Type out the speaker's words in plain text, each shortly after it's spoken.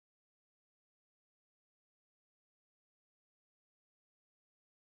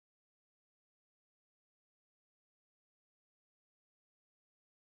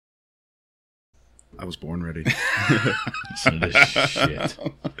I was born ready. Listen to this shit.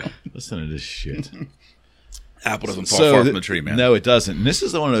 Listen to this shit. Apple doesn't fall far from the tree, man. No, it doesn't. And this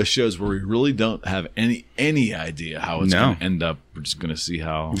is one of those shows where we really don't have any idea how it's going to end up. We're just going to see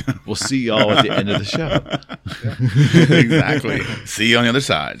how. We'll see y'all at the end of the show. Exactly. See you on the other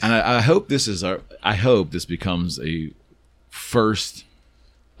side. And I hope this is I hope this becomes a first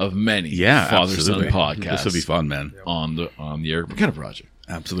of many father-son podcasts. This will be fun, man. On the Eric McKenna Project.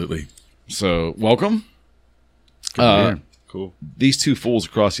 Absolutely. So welcome. Cool. These two fools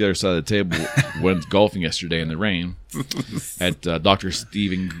across the other side of the table went golfing yesterday in the rain at Dr.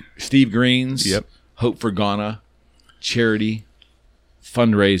 Steve Green's Hope for Ghana charity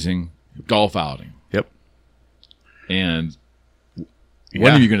fundraising golf outing. Yep. And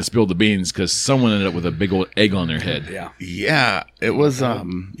when are you going to spill the beans? Because someone ended up with a big old egg on their head. Yeah. It was. Why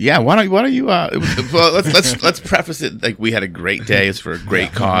don't you? Well, let's preface it like we had a great day. It's for a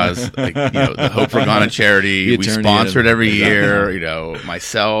great cause. Like the Hope for Ghana charity. We sponsor it every year.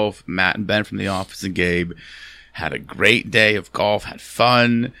 Myself, Matt, and Ben from the office, and Gabe had a great day of golf. Had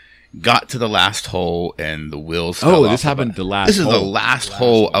fun. Got to the last hole and the wheels fell off. This happened the last hole. This is the last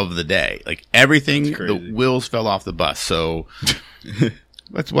hole of the day. Like everything, the wheels fell off the bus. So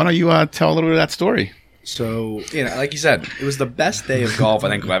why don't you tell a little bit of that story? So, like you said, it was the best day of golf I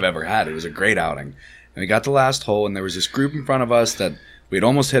think I've ever had. It was a great outing. And we got to the last hole, and there was this group in front of us that we'd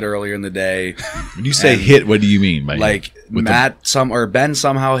almost hit earlier in the day. When you say hit, what do you mean by like hit? Ben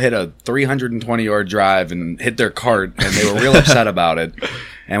somehow hit a 320-yard drive and hit their cart, and they were real upset about it.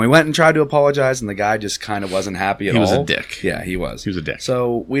 And we went and tried to apologize, and the guy just kind of wasn't happy at all. He was a dick. Yeah, he was. He was a dick.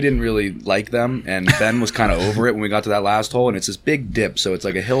 So we didn't really like them, and Ben was kind of over it when we got to that last hole, and it's this big dip. So it's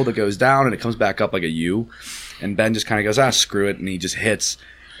like a hill that goes down, and it comes back up like a U. And Ben just kind of goes, screw it, and he just hits.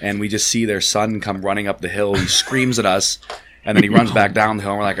 And we just see their son come running up the hill. He screams at us, and then he runs back down the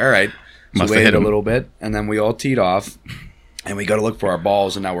hill, and we're like, all right. So we waited a little bit, and then we all teed off, and we go to look for our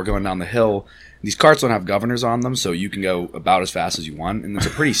balls, and now we're going down the hill. These carts don't have governors on them, so you can go about as fast as you want, and it's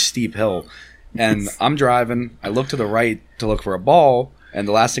a pretty steep hill. And I'm driving. I look to the right to look for a ball, and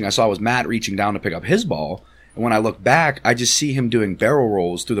the last thing I saw was Matt reaching down to pick up his ball. And when I look back, I just see him doing barrel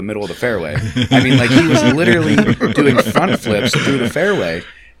rolls through the middle of the fairway. I mean, like he was literally doing front flips through the fairway.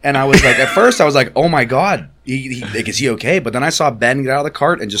 And I was like, at first I was like, oh my God, is he okay? But then I saw Ben get out of the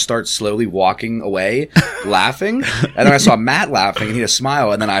cart and just start slowly walking away, laughing. And then I saw Matt laughing and he had a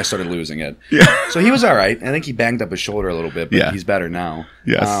smile, and then I started losing it. Yeah. So he was all right. I think he banged up his shoulder a little bit, but he's better now.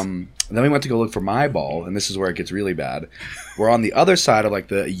 Yes. Then we went to go look for my ball, and this is where it gets really bad. We're on the other side of like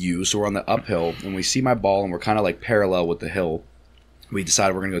the U, so we're on the uphill, and we see my ball, and we're kind of like parallel with the hill. We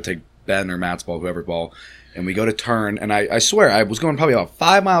decided we're going to go take Ben or Matt's ball, whoever's ball. And we go to turn, and I swear, I was going probably about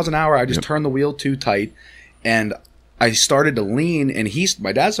 5 miles an hour. I just turned the wheel too tight, and I started to lean, and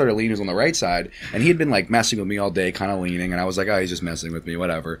my dad started leaning, he was on the right side, and he had been like messing with me all day, kind of leaning, and I was like, he's just messing with me,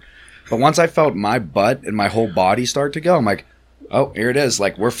 whatever. But once I felt my butt and my whole body start to go, I'm like, oh, here it is,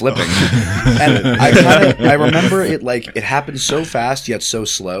 like we're flipping. And I remember it like it happened so fast yet so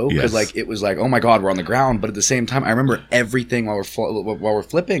slow, because like it was like, oh my God, we're on the ground, but at the same time, I remember everything while we're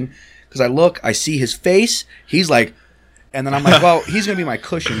flipping. Because I see his face, he's like, and then I'm like, well, he's going to be my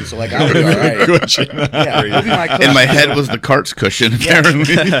cushion, so like, I'll be all right. Yeah, he'll be my cushion. And my head was the cart's cushion,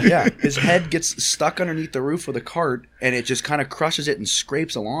 apparently. Yeah, his head gets stuck underneath the roof of the cart, and it just kind of crushes it and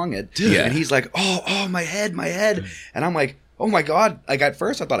scrapes along it. Yeah. And he's like, oh, my head. And I'm like, oh my God. Like at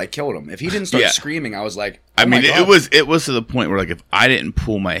first I thought I killed him. If he didn't start screaming, I was like, oh my God. it was to the point where like if I didn't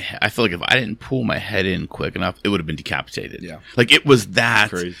pull my head, I feel like if I didn't pull my head in quick enough, it would have been decapitated. Yeah. Like it was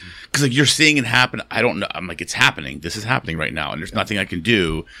that crazy. Because like you're seeing it happen. I don't know. I'm like, it's happening. This is happening right now, and there's nothing I can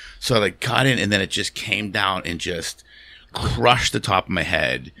do. So I like got in, and then it just came down and just crushed the top of my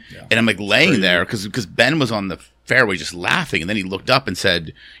head. Yeah. And I'm like laying there because Ben was on the fairway just laughing, and then he looked up and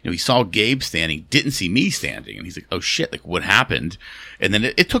said, he saw Gabe standing, didn't see me standing, and he's like, oh shit, like what happened? And then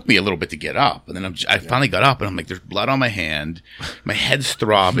it took me a little bit to get up, and then I finally got up, and I'm like, there's blood on my hand, my head's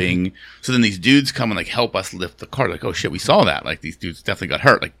throbbing. So then these dudes come and like help us lift the cart, like, oh shit, we saw that, like these dudes definitely got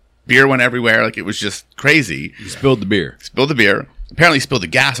hurt, like beer went everywhere, like it was just crazy. You spilled the beer. Apparently spilled the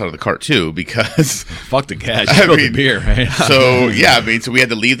gas out of the cart too, because fuck the gas. You spilled the beer, right? So so we had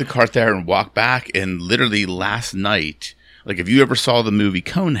to leave the cart there and walk back. And literally last night, like if you ever saw the movie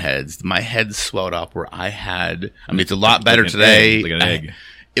Coneheads, my head swelled up where I had. I mean, it's a lot better today. Like an egg.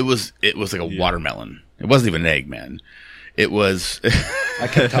 It was like a watermelon. It wasn't even an egg, man. It was. I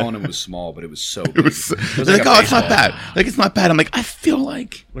kept telling him it was small, but it was so big. It was like oh, it's not bad. Like it's not bad. I'm like, I feel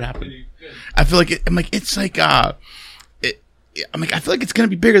like what happened. I feel like I'm like it's like I'm like, I feel like it's going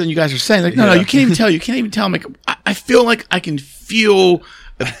to be bigger than you guys are saying. Like, no, you can't even tell. You can't even tell. I'm like, I feel like I can feel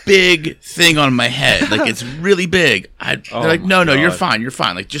a big thing on my head. Like, it's really big. They're like, no, you're fine. You're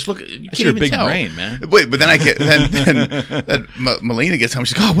fine. Like, just look. You can't your even big tell. brain, man. Wait, but then I get then Melina gets home.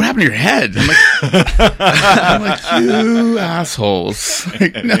 She's like, oh, what happened to your head? I'm like, you assholes.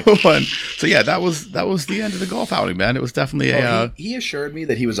 Like, no one. So yeah, that was the end of the golf outing, man. It was definitely he assured me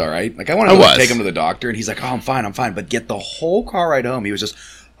that he was all right. Like, I wanted to take him to the doctor, and he's like, oh, I'm fine. But get the whole car ride home, he was just,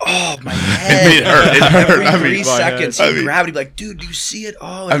 oh, my head. It hurt. It hurt. Every 3 seconds, he'd grab it. He'd be like, dude, do you see it?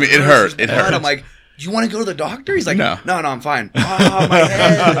 Oh, it hurt. It hurt. I'm like, do you want to go to the doctor? He's like, no, I'm fine. Oh, my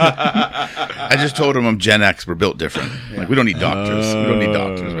head. I just told him I'm Gen X. We're built different. Like, we don't need doctors. We don't need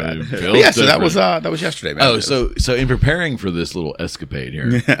doctors, man. But yeah, so that was yesterday, man. Oh, so in preparing for this little escapade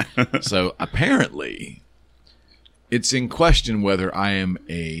here, so apparently it's in question whether I am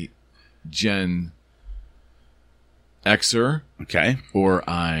a Gen Xer, okay, or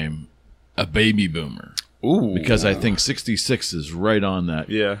I'm a baby boomer. Ooh, because I think 66 is right on that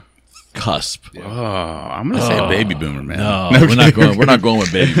cusp. Oh, I'm gonna say a baby boomer, man. No, we're not going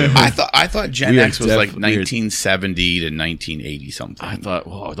with baby boomer. I thought Gen X was like 1970 to 1980 something. I thought,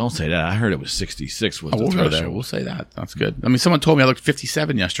 well, don't say that. I heard it was 66 was the we'll go threshold. there. We'll say that. That's good. I mean, someone told me I looked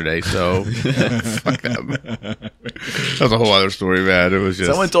 57 yesterday, so fuck them. That was a whole other story, man. It was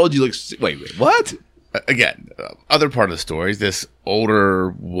just someone told you look. Wait, what? Again, other part of the story, this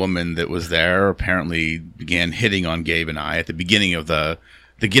older woman that was there apparently began hitting on Gabe and I at the beginning of the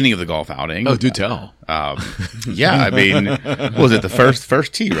golf outing. Oh, do tell. Yeah, I mean, what was it the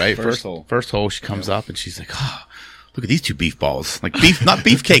first tee, right? First hole. First hole, she comes up and she's like, oh, look at these two beef balls. Like beef, not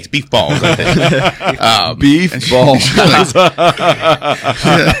beef cakes, beef balls, I think. Beef balls.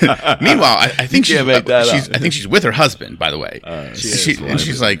 Meanwhile, I think I think she's with her husband, by the way.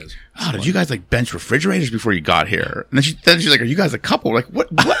 She's like, oh, did you guys like bench refrigerators before you got here? And then she's like, are you guys a couple? Like, what?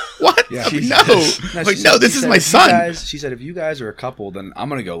 Yeah, like, no, this is my son. She said, if you guys are a couple, then I'm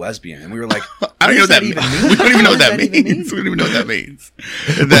going to go lesbian. And we were like, I don't even know what that means. We don't even know what that means. We don't even know what that means.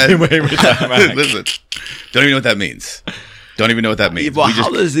 And then, listen, don't even know what that means. Don't even know what that means. Well,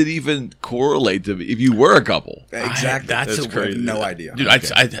 how does it even correlate to if you were a couple? Exactly. That's crazy. No idea. Dude, I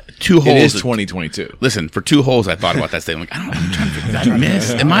 2 holes. It is 2022. Listen, for 2 holes, I thought about that thing. I'm like, I don't know. I'm trying to figure that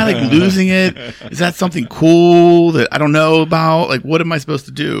miss. Am I like losing it? Is that something cool that I don't know about? Like, what am I supposed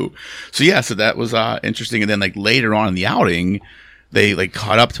to do? So yeah, so that was interesting. And then like later on in the outing, they like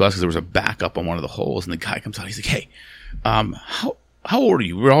caught up to us because there was a backup on one of the holes, and the guy comes out. He's like, hey, how old are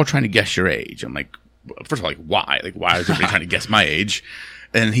you? We're all trying to guess your age. I'm like, first of all, like, why? Like, why is everybody trying to guess my age?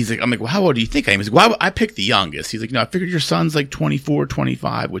 And he's like, I'm like, well, how old do you think I am? He's like, well, I picked the youngest. He's like, no, I figured your son's like 24,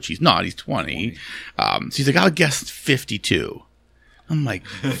 25, which he's not. He's 20. So he's like, I'll guess 52. I'm like,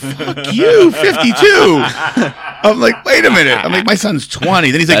 fuck you, 52. I'm like, wait a minute. I'm like, my son's 20.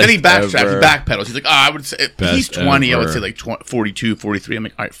 Then he's like, then he backtracks, he backpedals. He's like, I would say, he's 20. I would say like 42, 43. I'm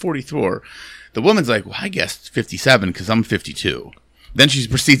like, all right, 44. The woman's like, well, I guessed 57 because I'm 52. Then she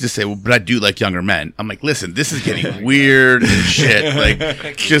proceeds to say, well, but I do like younger men. I'm like, listen, this is getting weird and shit.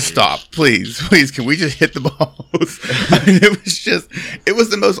 Like, just stop. Please. Can we just hit the balls? I mean, it was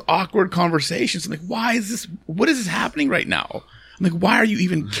the most awkward conversation. So I'm like, what is this happening right now? I'm like, why are you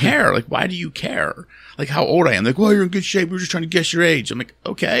even care? Like, why do you care? Like, how old I am? Like, well, you're in good shape. We were just trying to guess your age. I'm like,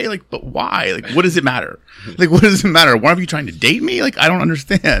 okay, like, but why? Like, what does it matter? Like, what does it matter? Why are you trying to date me? Like, I don't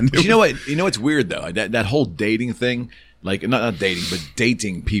understand. You know what? You know what's weird though? That whole dating thing. Like, not dating, but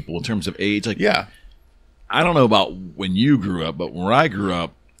dating people in terms of age. Like, yeah. I don't know about when you grew up, but when I grew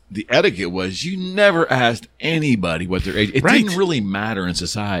up, the etiquette was you never asked anybody what their age. It didn't really matter in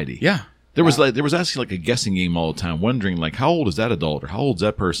society. Yeah. There was actually like a guessing game all the time, wondering like, how old is that adult or how old is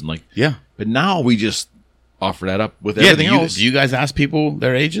that person? Like, yeah. But now we just offer that up with everything else. Do you guys ask people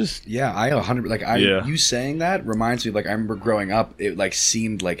their ages? Yeah, you saying that reminds me, like, I remember growing up, it like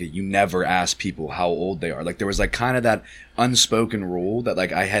seemed like you never asked people how old they are. Like, there was like kind of that unspoken rule that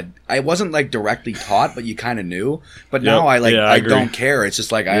like I wasn't like directly taught, but you kind of knew. But now I don't care. It's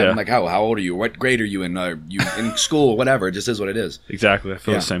just like I'm like, how old are you? What grade are you in? You in school? Whatever. It just is what it is. Exactly. I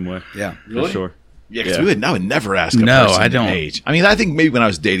feel the same way. Yeah, for sure. Yeah, because I would never ask a person their age. I mean, I think maybe when I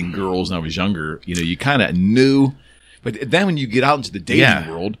was dating girls and I was younger, you kind of knew. But then when you get out into the dating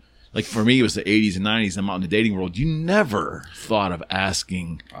world, like for me, it was the 80s and 90s, I'm out in the dating world, you never thought of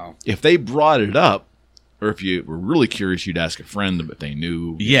asking. Wow. If they brought it up, or if you were really curious, you'd ask a friend if they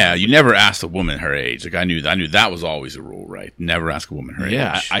knew. Yeah, you never asked a woman her age. Like I knew that was always a rule, right? Never ask a woman her age.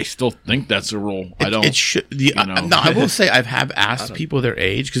 Yeah, I still think that's a rule. It should. No, I will say I have asked people their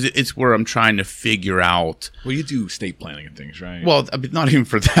age because it's where I'm trying to figure out. Well, you do estate planning and things, right? Well, I mean, not even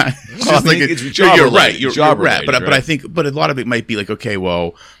for that. Well, it's job you're right. You're job right. Related, but I think, a lot of it might be like, okay,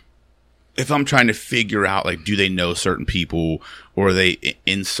 well, if I'm trying to figure out, like, do they know certain people or are they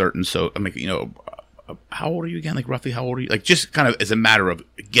in certain, so I'm like, how old are you again? Like, roughly how old are you? Like, just kind of as a matter of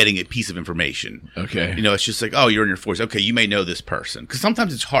getting a piece of information. Okay. It's just like, oh, you're in your 40s. Okay, you may know this person. Because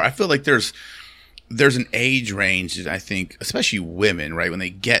sometimes it's hard. I feel like there's an age range that I think, especially women, right, when they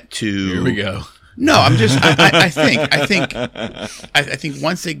get to. Here we go. No, I'm just. I think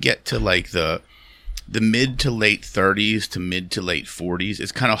once they get to like the mid to late 30s to mid to late 40s,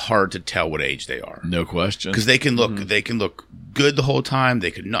 it's kind of hard to tell what age they are. No question. Because they can look good the whole time.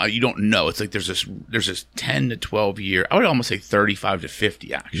 They could not. You don't know. It's like there's this 10 to 12 year. I would almost say 35 to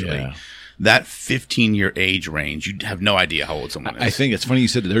 50 actually. Yeah. That 15-year age range, you have no idea how old someone is. I think it's funny you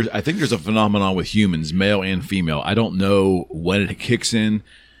said that. I think there's a phenomenon with humans, male and female. I don't know when it kicks in,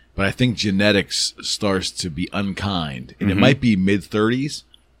 but I think genetics starts to be unkind, and it might be mid 30s.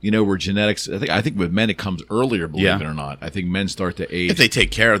 Where genetics. I think with men it comes earlier. Believe it or not, I think men start to age if they take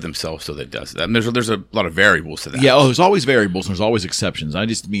care of themselves. So that does that. And there's a lot of variables to that. Yeah. Oh, there's always variables. And there's always exceptions. I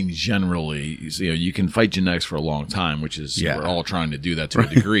just mean generally. You can fight genetics for a long time, which is we're all trying to do that to a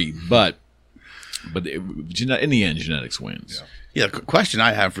degree, but in the end, genetics wins. Yeah. Question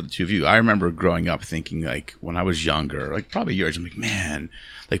I have for the two of you. I remember growing up thinking, like, when I was younger, like probably your age, I'm like, man,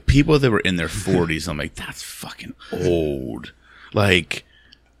 like people that were in their 40s, I'm like, that's fucking old. Like,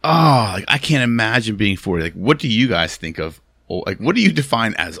 like I can't imagine being 40. Like, what do you guys think of old? Like, what do you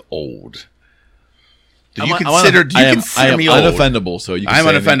define as old? Do you consider me old? I'm unoffendable, so you can I'm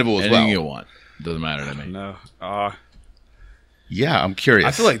say unoffendable as well. Anything you want. Doesn't matter to me. No. Yeah, I'm curious.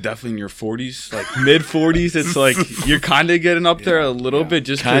 I feel like definitely in your 40s, like mid 40s, it's like you're kind of getting up there a little bit.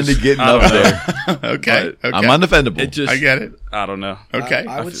 Just kind of getting up there. Okay. I'm unoffendable. I get it. I don't know. Okay.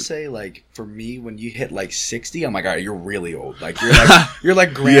 I would say, like, for me, when you hit like 60, I'm like, all right, you're really old. Like you're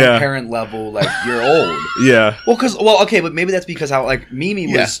like grandparent level. Like you're old. Yeah. Okay, but maybe that's because how like Mimi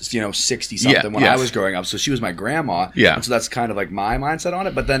was 60 something when I was growing up, so she was my grandma. Yeah. And so that's kind of like my mindset on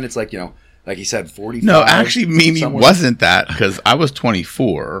it. But then it's like like he said, 45. No, actually, Mimi wasn't that because I was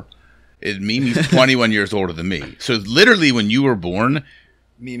 24. Mimi's 21 years older than me. So literally, when you were born,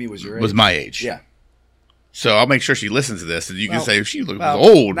 Mimi was your age. Was my age. Yeah. So I'll make sure she listens to this, and you can say she looks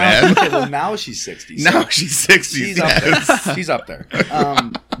old, man. Okay, well, now she's 60. So now she's 60. She's up there. She's up there.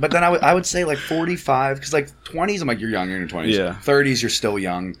 But then I would say like 45 because like 20s, I'm like, you're young, you're in your 20s. Yeah. 30s, you're still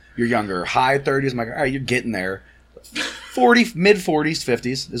young. You're younger. High 30s, I'm like, all right, you're getting there. 40, mid 40s,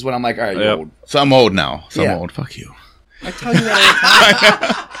 50s is what I'm like, all right, you're old. So I'm old now. So Yeah. I'm old. Fuck you. I tell you that all the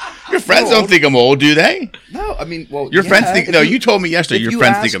time. Your friends don't think I'm old, do they? No, I mean, well, Your friends think. No, you told me yesterday your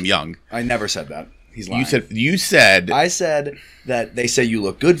friends think I'm young. I never said that. He's lying. You said. I said that they say you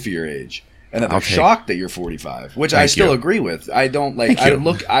look good for your age, and that they're Okay. shocked that you're 45, which I Thank still you. agree with. I don't like.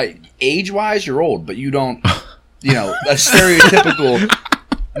 Thank I you. age wise, you're old, but you don't. A stereotypical.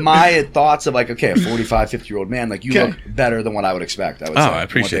 My thoughts of like, okay, a 45, 50-year-old man, like you look better than what I would expect. I would say. I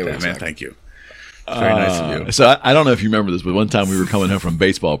appreciate that, man. Thank you. Very nice of you. So I don't know if you remember this, but one time we were coming home from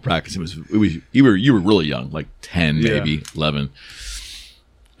baseball practice. You were really young, like 10, maybe 11.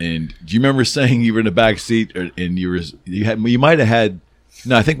 And do you remember saying you were in the back seat, and you might have had?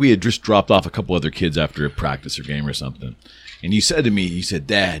 No, I think we had just dropped off a couple other kids after a practice or game or something. And you said to me, you said,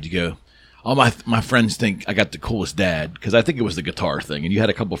 "Dad," you go, all my friends think I got the coolest dad, because I think it was the guitar thing, and you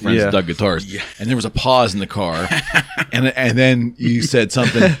had a couple of friends that dug guitars, and there was a pause in the car, and then you said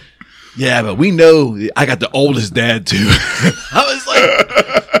something. Yeah, but we know I got the oldest dad too. I was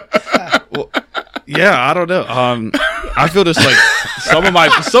like, Yeah, I don't know. I feel just like some of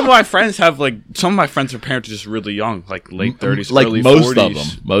my friends have like some of my friends' parents are just really young, like late 30s, like early most 40s. of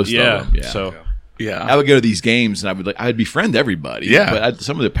them. Most of them. Yeah. So Yeah. I would go to these games and I'd befriend everybody. Yeah. But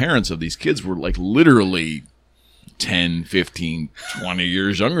some of the parents of these kids were like literally 10, 15, 20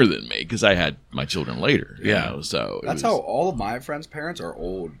 years younger than me, because I had my children later. So That's how all of my friends' parents are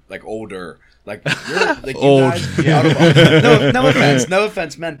old, like older. Like, you're, like Old. You guys, no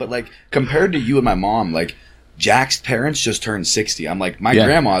offense meant, but like compared to you and my mom, like Jack's parents just turned 60. I'm like, my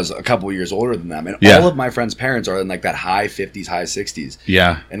grandma's a couple years older than them, and all of my friends' parents are in like that high 50s, high 60s.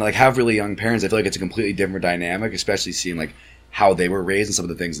 Yeah. And like have really young parents. I feel like it's a completely different dynamic, especially seeing like how they were raised and some of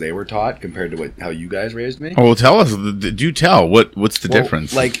the things they were taught compared to how you guys raised me. Oh, well, tell us. Do tell. What's the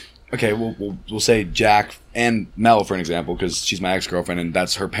difference? Like, okay, we'll say Jack and Mel for an example, because she's my ex-girlfriend and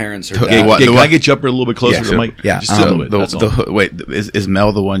that's her parents. Her dad. Can I get you up a little bit closer to the mic? Yeah. Just a little bit. That's all. Wait, is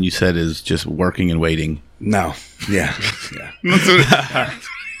Mel the one you said is just working and waiting? No. Yeah. Yeah.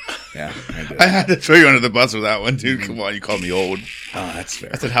 Yeah. I had to throw you under the bus with that one, dude. Come on, you called me old. Oh, that's fair.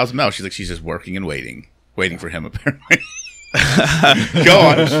 I said, "How's Mel?" She's like, "She's just working and waiting for him." Apparently. Go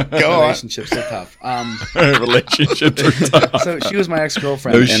on. Relationships are tough. Relationships are tough. So she was my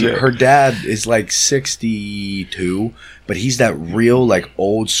ex-girlfriend, No and shit. her dad is like 62, but he's that real like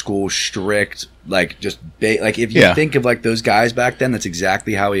old school strict, like just like if you Yeah. think of like those guys back then, that's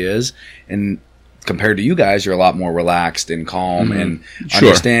exactly how he is. And compared to you guys, you're a lot more relaxed and calm and Sure.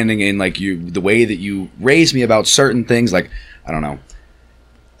 understanding, and like the way that you raised me about certain things, like I don't know.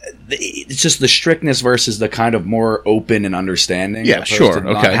 It's just the strictness versus the kind of more open and understanding. Yeah, opposed sure, to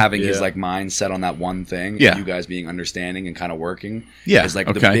not okay. having his Yeah. like mind set on that one thing. Yeah. And you guys being understanding and kind of working. Yeah, is like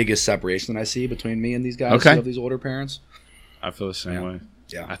the okay. biggest separation that I see between me and these guys Okay. who have these older parents. I feel the same Yeah. way.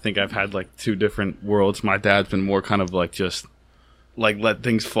 Yeah. I think I've had like two different worlds. My dad's been more kind of like just like let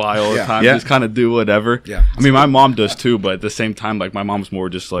things fly all the Yeah. time, Yeah. just kind of do whatever. Yeah. I mean, my mom does too, but at the same time, like my mom's more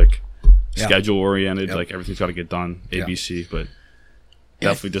just like Yeah. schedule oriented. Yep. Like everything's got to get done, Yeah. ABC. But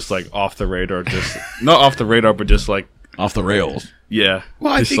definitely just like off the radar, just not off the radar, but just like Off the rails. yeah.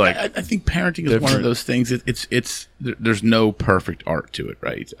 Well, I just think like I think parenting is one of different. those things. It's there's no perfect art to it,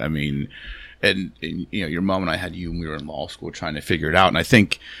 right? I mean, and you know, your mom and I had you when we were in law school trying to figure it out, and I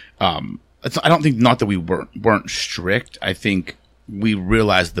think I don't think not that we weren't strict. I think we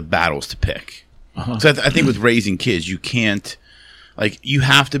realized the battles to pick. So I think with raising kids, you can't like you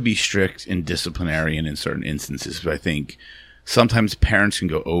have to be strict and disciplinarian in certain instances. But I think sometimes parents can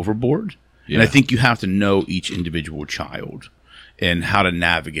go overboard. And I think you have to know each individual child and how to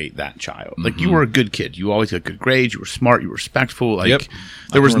navigate that child. Like you were a good kid. You always got good grades. You were smart. You were respectful. Like Yep.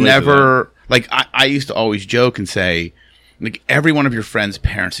 there was I can relate to never like I used to always joke and say, like every one of your friends'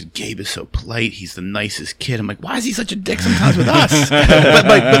 parents said, Gabe is so polite. He's the nicest kid. I'm like, why is he such a dick sometimes with us?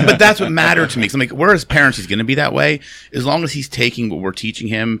 but that's what mattered to me. 'Cause I'm like, we're his parents. He's going to be that way. As long as he's taking what we're teaching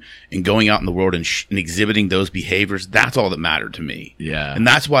him and going out in the world and exhibiting those behaviors, that's all that mattered to me. Yeah. And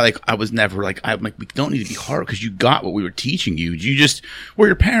that's why, like, I was never like, I'm like, we don't need to be hard because you got what we were teaching you. We're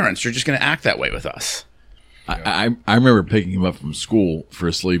your parents. You're just going to act that way with us. I remember picking him up from school for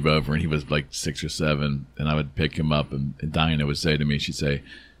a sleepover, and he was like 6 or 7, and I would pick him up, and Diana would say to me, she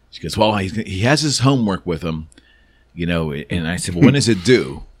goes, well, he has his homework with him, you know, and I said, well, when is it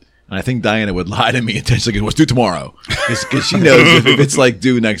due? And I think Diana would lie to me intentionally, well, it's due tomorrow, because she knows if it's like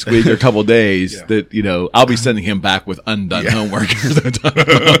due next week or a couple of days that, you know, I'll be sending him back with undone homework.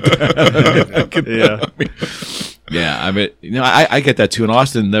 yeah. Yeah, I mean, you know, I get that too. And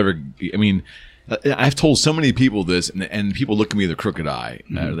Austin never, I mean, I've told so many people this, and people look at me with a crooked eye.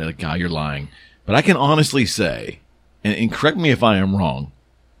 They're like, God, you're lying. But I can honestly say, and correct me if I am wrong,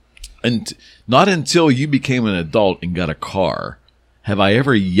 and not until you became an adult and got a car have I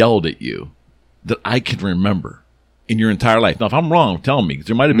ever yelled at you that I can remember in your entire life. Now, if I'm wrong, tell me, because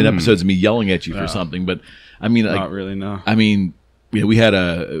there might have been episodes of me yelling at you for something, but I mean, like, Not really, no. I mean, you know, we had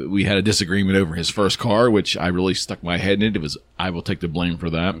a disagreement over his first car, which I really stuck my head in. It was, I will take the blame for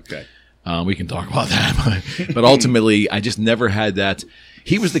that. Okay. We can talk about that, but ultimately, I just never had that.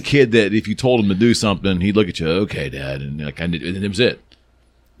 He was the kid that if you told him to do something, he'd look at you, okay, Dad, and like, and it was it.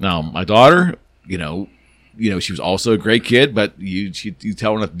 Now, my daughter, you know, she was also a great kid, but you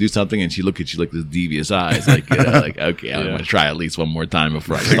tell her not to do something, and she look at you like with devious eyes, like, you know, like, okay, I'm going to try at least one more time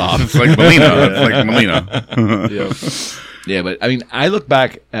before I stop. It's like Melina. It's like Melina. Yeah, but I mean, I look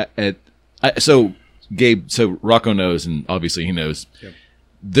back so Gabe, so Rocco knows, and obviously he knows.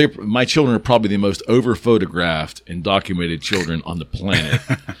 My children are probably the most over-photographed and documented children on the planet.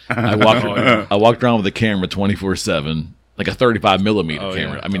 I walked around with a camera 24/7, like a 35 millimeter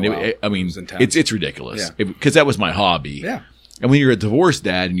camera. yeah. I mean, Oh, wow. I mean, It was intense. it's ridiculous Yeah. because that was my hobby. Yeah. And when you're a divorced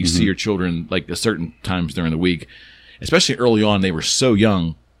dad and you see your children like a certain times during the week, especially early on, they were so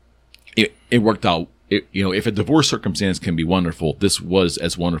young. It worked out. You know, if a divorce circumstance can be wonderful, this was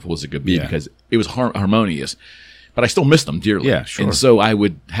as wonderful as it could be because it was harmonious. But I still missed them dearly. Yeah, sure. And so I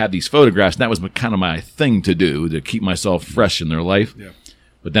would have these photographs, and that was kind of my thing to do, to keep myself fresh in their life. Yeah.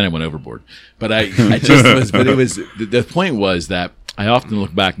 But then I went overboard. But I just was, but it was, the point was that I often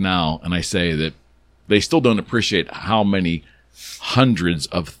look back now and I say that they still don't appreciate how many hundreds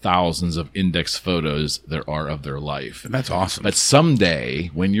of thousands of index photos there are of their life. That's awesome. But someday,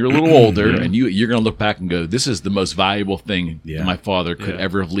 when you're a little older, and you're going to look back and go, "This is the most valuable thing that my father could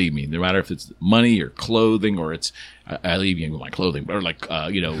ever have leave me." No matter if it's money or clothing, or it's I leave you with my clothing, or like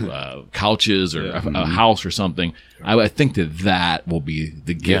couches or a house or something. I think that will be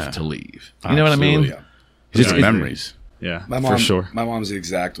the gift to leave. You know what I mean? Absolutely. Just memories. Yeah, My mom, for sure. My mom's the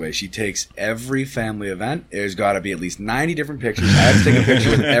exact way. She takes every family event. There's got to be at least 90 different pictures. I have to take a picture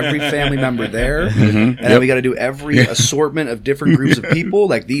with every family member there. And then we got to do every assortment of different groups of people,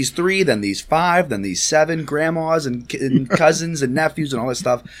 like these 3, then these 5, then these 7 grandmas and cousins and nephews and all this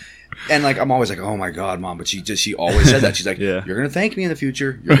stuff. And like I'm always like, oh my God, Mom, but she always said that. She's like, Yeah. you're gonna thank me in the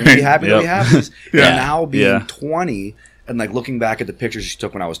future. You're gonna be happy that we have this. Yeah. And now being Yeah. 20 and like looking back at the pictures she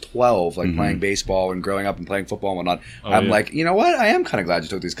took when I was 12, like playing baseball and growing up and playing football and whatnot, I'm yeah. like, you know what? I am kind of glad you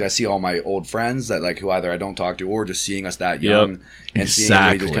took these because I see all my old friends that like who either I don't talk to or just seeing us that young and seeing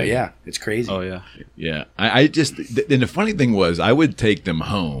everybody just Exactly. yeah, it's crazy. Oh yeah. Yeah, I just and the funny thing was I would take them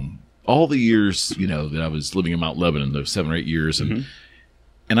home all the years that I was living in Mount Lebanon, those 7 or 8 years, and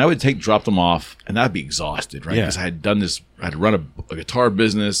I would drop them off, and I'd be exhausted, right? Yeah. Because I had done this, I had run a guitar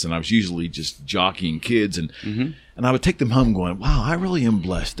business, and I was usually just jockeying kids, and I would take them home, going, "Wow, I really am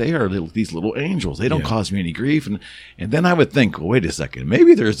blessed. They are these little angels. They don't cause me any grief." And then I would think, well, wait a second,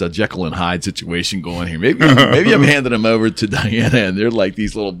 maybe there's a Jekyll and Hyde situation going here. Maybe I'm handing them over to Diana, and they're like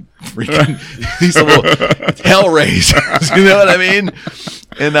these little freaking these little hell raisers. You know what I mean?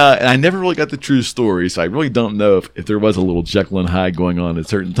 And I never really got the true story, so I really don't know if there was a little Jekyll and Hyde going on at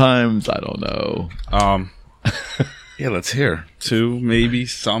certain times. I don't know. Yeah, let's hear. To maybe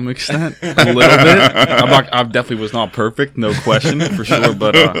some extent, a little bit. I definitely was not perfect, no question for sure.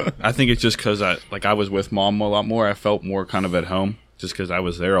 But I think it's just because I was with Mom a lot more. I felt more kind of at home just because I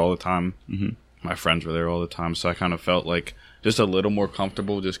was there all the time. My friends were there all the time, so I kind of felt like just a little more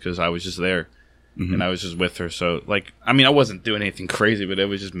comfortable just because I was just there. And I was just with her. So, I wasn't doing anything crazy, but it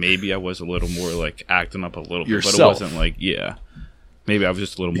was just maybe I was a little more, acting up a little bit. But it wasn't maybe I was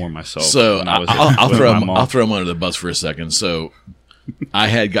just a little more myself. So when I was I'll with throw my him. mom. I'll throw him under the bus for a second. So I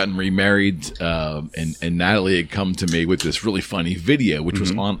had gotten remarried, and Natalie had come to me with this really funny video, which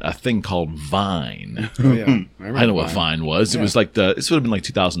was on a thing called Vine. Oh, yeah. I know what Vine was. It was like this would have been like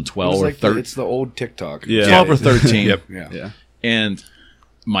 2012 or Like 13. it's the old TikTok. Yeah. 12 or 13. Yep. Yeah. And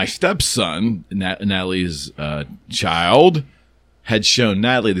my stepson, Natalie's child, had shown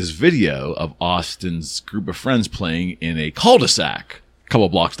Natalie this video of Austin's group of friends playing in a cul-de-sac a couple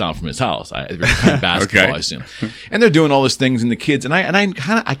blocks down from his house. They were playing basketball, Okay. I assume. And they're doing all these things, and the kids, and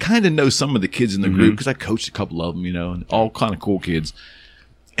I kind of know some of the kids in the group because I coached a couple of them, and all kind of cool kids.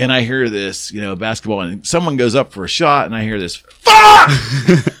 And I hear this, basketball, and someone goes up for a shot, and I hear this, fuck!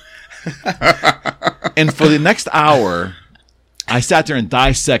 And for the next hour, I sat there and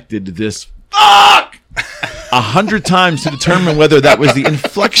dissected this fuck 100 times to determine whether that was the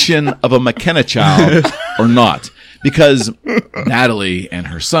inflection of a McKenna child or not, because Natalie and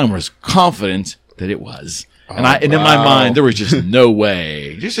her son was confident that it was. And in my mind, there was just no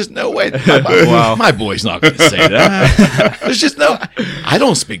way. There's just no way. My boy's not going to say that. There's just no. I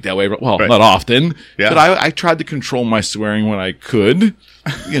don't speak that way. Well, not often. Yeah. But I tried to control my swearing when I could.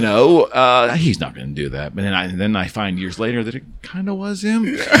 He's not going to do that. But then I find years later that it kind of was him.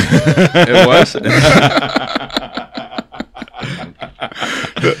 It was.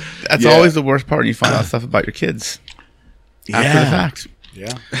 That's always the worst part when you find out stuff about your kids after the fact.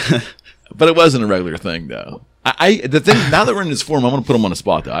 Yeah. But it wasn't a regular thing, though. The thing now that we're in this forum, I'm going to put him on the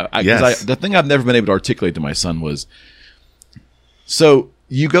spot, though. The thing I've never been able to articulate to my son was, so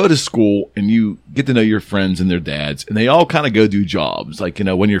you go to school and you get to know your friends and their dads, and they all kind of go do jobs. Like,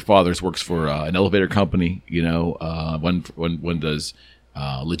 one of your fathers works for an elevator company. One does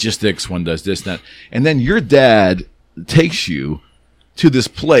logistics, one does this, that, and then your dad takes you to this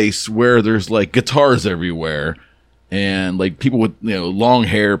place where there's guitars everywhere. And people with long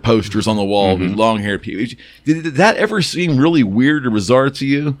hair, posters on the wall, with long hair people. Did that ever seem really weird or bizarre to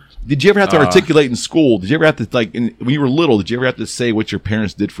you? Did you ever have to articulate in school? Did you ever have to when you were little? Did you ever have to say what your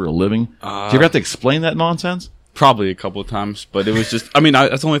parents did for a living? Did you ever have to explain that nonsense? Probably a couple of times, but it was just,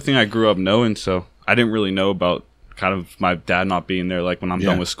 that's the only thing I grew up knowing, so I didn't really know about kind of my dad not being there when I'm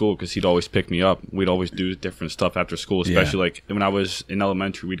done with school, because he'd always pick me up. We'd always do different stuff after school, especially when I was in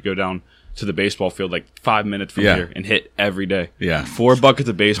elementary, we'd go down to the baseball field 5 minutes from here and hit every day. Yeah. 4 buckets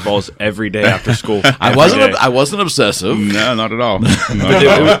of baseballs every day after school. I wasn't obsessive. No, not at all.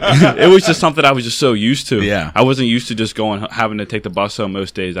 It was just something I was just so used to. Yeah. I wasn't used to just having to take the bus home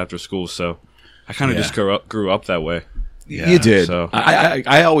most days after school, so I kind of just grew up that way. Yeah. You did. So-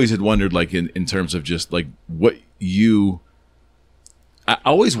 I always had wondered, in terms of just what you. I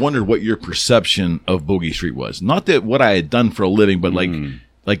always wondered what your perception of Bogey Street was. Not that what I had done for a living, but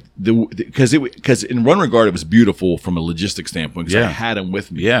because in one regard it was beautiful from a logistics standpoint, because I had him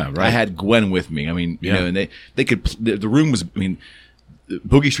with me. Yeah, right. I had Gwen with me. I mean, and they could. The room was.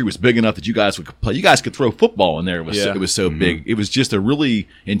 Bogey Street was big enough that you guys could play. You guys could throw football in there. It was so big. It was just a really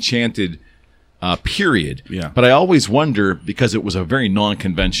enchanted period. Yeah. But I always wonder, because it was a very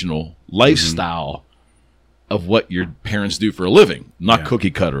non-conventional lifestyle. of what your parents do for a living, not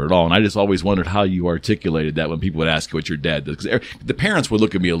cookie cutter at all. And I just always wondered how you articulated that when people would ask you what your dad does. Because the parents would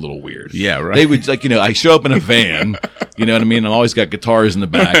look at me a little weird. Yeah, right. They would, like, I show up in a van, you know what I mean? I'm always got guitars in the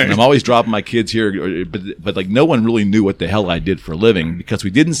back, and I'm always dropping my kids here. But like, no one really knew what the hell I did for a living because we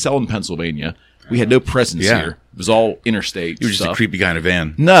didn't sell in Pennsylvania. We had no presence here. It was all interstate. You were just a creepy guy in a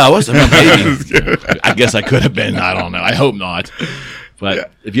van. No, I wasn't. Maybe. I guess I could have been. I don't know. I hope not.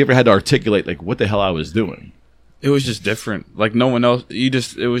 But if you ever had to articulate, like, what the hell I was doing? It was just different. Like, no one else,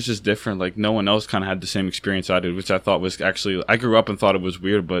 it was just different. Like, no one else kind of had the same experience I did, which I thought was actually, I grew up and thought it was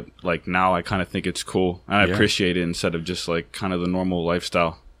weird, but, like, now I kind of think it's cool. And I appreciate it instead of just, like, kind of the normal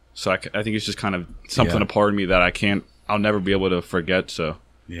lifestyle. So I think it's just kind of something a part of me that I'll never be able to forget, so.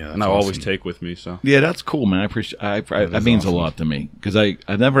 Yeah, and I always take with me, so. Yeah, that's cool, man. I appreciate that means a lot to me. Because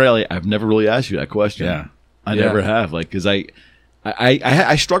I've never really asked you that question. Yeah. I never have. Like, because I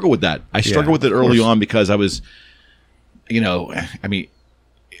struggle with that. I struggle with it early on because I was, I mean,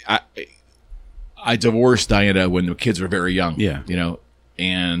 I divorced Diana when the kids were very young. Yeah.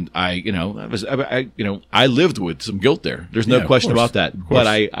 And I lived with some guilt there. There's no question about that. But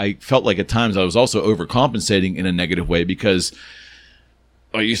I felt like at times I was also overcompensating in a negative way because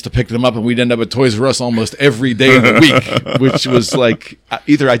I used to pick them up and we'd end up at Toys R Us almost every day of the week, which was like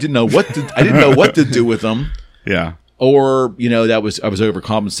either I didn't know what to do with them. Yeah. Or, I was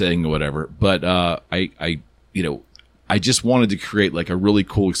overcompensating or whatever. But I just wanted to create like a really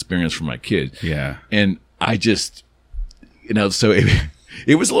cool experience for my kid. Yeah. And I just, so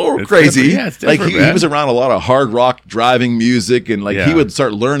it was a little crazy. Yeah, it's different, like he was around a lot of hard rock driving music, and like he would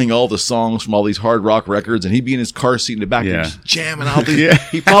start learning all the songs from all these hard rock records, and he'd be in his car seat in the back and just jamming out these.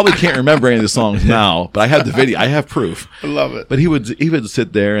 He probably can't remember any of the songs now, but I have the video. I have proof. I love it. But he would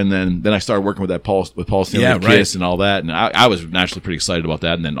sit there, and then I started working with Paul Stanley Kiss and all that, and I was naturally pretty excited about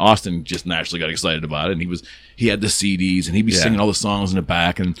that, and then Austin just naturally got excited about it, and he had the CDs, and he'd be singing all the songs in the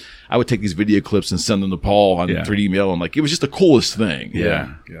back, and I would take these video clips and send them to Paul on 3D mail, and like it was just the coolest thing.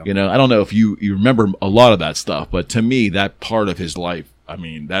 Yeah. I don't know if you remember a lot of that stuff, but to me, that part of his life, I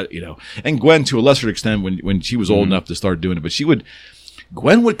mean, that, and Gwen to a lesser extent when she was old enough to start doing it, but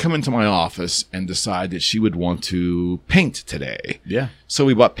Gwen would come into my office and decide that she would want to paint today. Yeah. So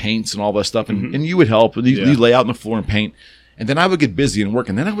we bought paints and all that stuff, and you would help, and you'd lay out on the floor and paint, and then I would get busy and work,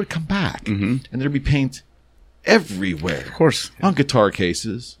 and then I would come back, and there'd be paint everywhere. Of course. On guitar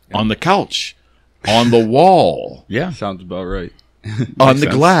cases, on the couch, on the wall. Yeah. Sounds about right. On the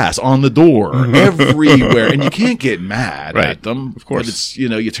glass, on the door, everywhere. And you can't get mad at them. Of course. But it's,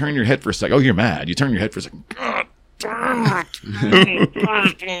 you turn your head for a second. Oh, you're mad. You turn your head for a second. God damn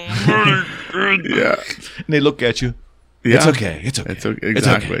it. Yeah. And they look at you. Yeah. It's okay. It's okay.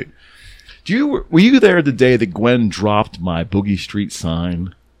 Exactly. It's okay. Were you there the day that Gwen dropped my Boogie Street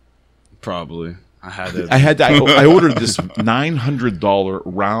sign? Probably. I ordered this $900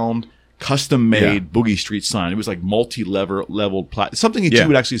 round custom-made Boogie Street sign. It was like multi-leveled plastic. Something that you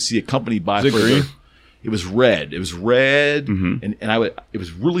would actually see a company buy. Was it green? It was red. It was red, and it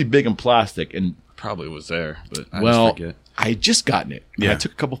was really big and plastic. And probably was there, but I just forget. I had just gotten it. Yeah. I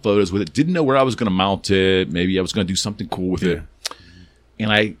took a couple photos with it. Didn't know where I was going to mount it. Maybe I was going to do something cool with it.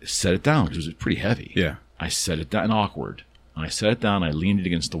 And I set it down because it was pretty heavy. Yeah. I set it down, awkward. And I set it down. I leaned it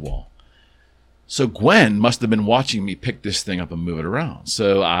against the wall. So Gwen must have been watching me pick this thing up and move it around.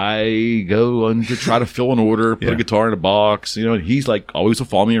 So I go on to try to fill an order, put a guitar in a box, and he's like always will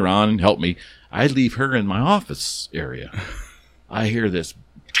follow me around and help me. I leave her in my office area. I hear this.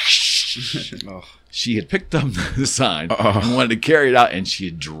 She had picked up the sign and wanted to carry it out, and she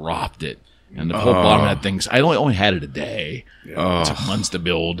had dropped it. And the whole bottom of that thing, I only had it a day. It took months to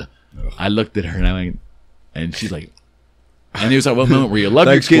build. I looked at her and I went, and she's like, and it was like one moment where you love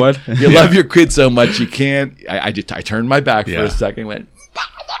your kid, love your kid so much you can't. I turned my back for a second, went,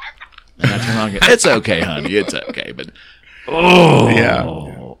 and I turned around and go, it's okay, honey, it's okay. But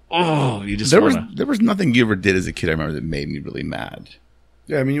you just there was nothing you ever did as a kid I remember that made me really mad.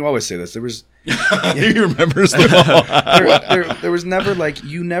 Yeah, I mean, you always say this. There was he remembers them all. there was never like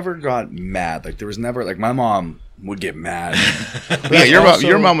you never got mad. Like there was never like my mom would get mad. Yeah,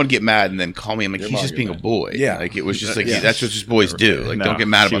 your mom would get mad and then call me. I'm like, he's just being a boy. Yeah, like it was just like that's what just boys do. Like don't get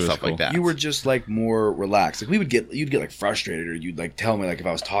mad about stuff like that. You were just like more relaxed. Like you'd get like frustrated, or you'd like tell me like if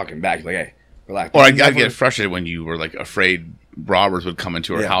I was talking back, you'd like, hey, relax. Or I'd get frustrated when you were like afraid robbers would come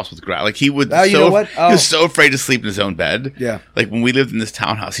into our Yeah. house with like he would. Oh, you know what? He Oh. was so afraid to sleep in his own bed. Yeah. Like when we lived in this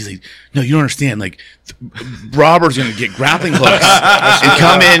townhouse, he's like, "No, you don't understand. Like, robbers gonna get grappling hooks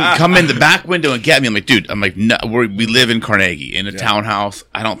and come in the back window and get me." I'm like, "Dude, no, we live in Carnegie in a townhouse.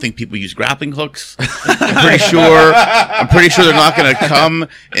 I don't think people use grappling hooks. I'm pretty sure they're not gonna come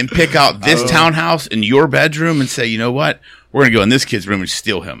and pick out this townhouse in your bedroom and say, you know what? We're gonna go in this kid's room and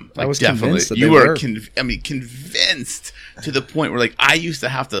steal him." Like, I was definitely, convinced that you they were. were. Convinced to the point where like I used to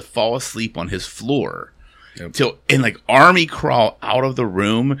have to fall asleep on his floor. Yep. Till and like army crawl out of the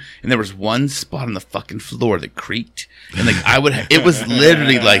room, and there was one spot on the fucking floor that creaked, and like it was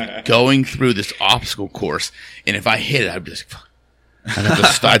literally like going through this obstacle course, and if I hit it, I'd be like, fuck.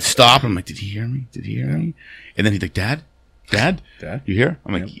 I'd stop. I'm like, did he hear me? Did he hear me? And then he'd like, Dad, you here?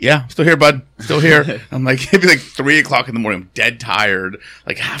 I'm like, yeah, I'm still here, bud, still here. I'm like, it'd be like 3:00 in the morning. I'm dead tired,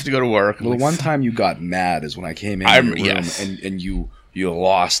 like have to go to work. I'm Well, like, the one time you got mad is when I came in your room yes. and you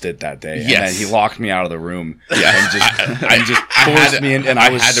lost it that day. Yes. And then he locked me out of the room. Yeah. And just forced me in. And I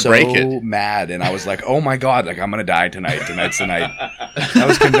was had to so break it. mad. And I was like, oh my God, like I'm going to die tonight. Tonight's the night. I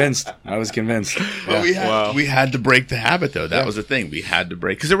was convinced. But Yeah. we had to break the habit, though. That was the thing. We had to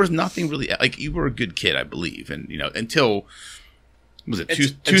break because there was nothing really like you were a good kid, I believe, and until was it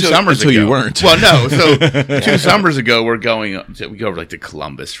two summers until ago? you weren't. Well, no. So 2 summers ago, we go over like to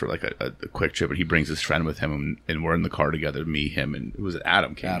Columbus for like a quick trip, and he brings his friend with him, and we're in the car together. Me, him, and it was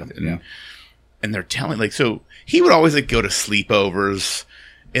Adam. And they're telling like so he would always like go to sleepovers.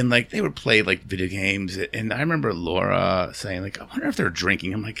 And like they would play like video games, and I remember Laura saying like, "I wonder if they're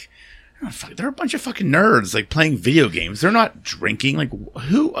drinking." I'm like, "They're a bunch of fucking nerds like playing video games. They're not drinking. Like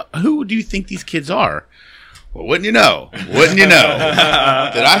who do you think these kids are?" Well, wouldn't you know?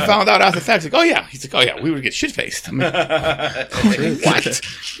 That I found out after the fact. Like, oh yeah, he's like, oh yeah, we would get shit faced. I'm like, what?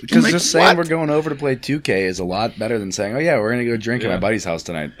 Because like, just saying what? we're going over to play 2K is a lot better than saying, oh yeah, we're going to go drink at my buddy's house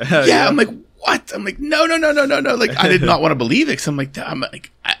tonight. Yeah, I'm like, what? I'm like, no. Like, I did not want to believe it. Cause I'm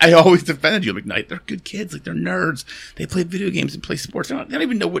like, I always defended you. I'm like, no, they're good kids. Like, they're nerds. They play video games and play sports. They don't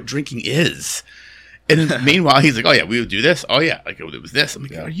even know what drinking is. And then, meanwhile, he's like, oh yeah, we would do this. Oh yeah, like it was this. I'm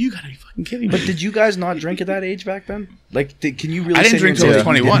like, you gotta be fucking kidding me. But did you guys not drink at that age back then? Like, can you really? I didn't sit drink here till I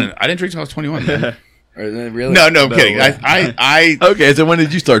and was say 21. I didn't drink till I was 21. Man. Really? No, I'm kidding. I Okay, so when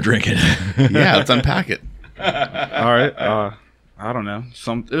did you start drinking? yeah, let's unpack it. All right. I don't know.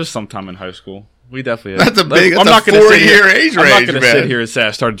 It was sometime in high school. We definitely. That's a big. I'm That's not a going to sit 4-year here. age I'm range, not going to man. sit here and say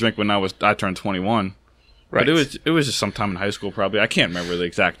I started drinking when I turned 21. Right. But it was just sometime in high school. Probably I can't remember the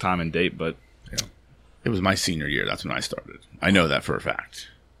exact time and date, but It was my senior year. That's when I started. I know that for a fact.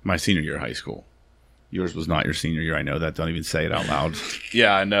 My senior year of high school. Yours was not your senior year. I know that. Don't even say it out loud.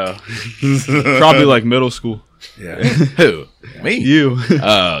 yeah, I know. Probably like middle school. Yeah. Who? Me? You.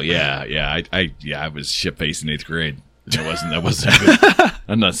 Oh yeah. I was shit faced in 8th grade. That wasn't good.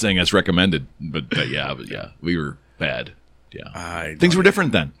 I'm not saying that's recommended, but we were bad. Yeah, things were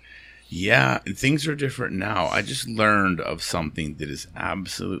different then. Yeah, and things are different now. I just learned of something that is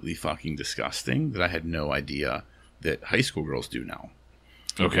absolutely fucking disgusting that I had no idea that high school girls do now.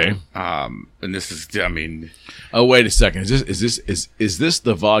 Okay. And this is, I mean, Oh wait a second. Is this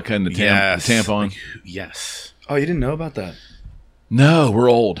the vodka and the tampon? Like, yes. Oh, you didn't know about that? No, we're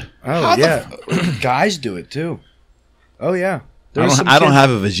old. Oh yeah, guys do it too. Oh yeah. I don't have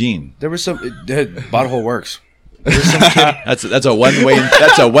a vagine. There was some butthole works. There was some kid, That's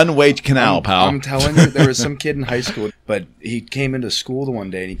a one way canal, pal. I'm telling you, there was some kid in high school, but he came into school the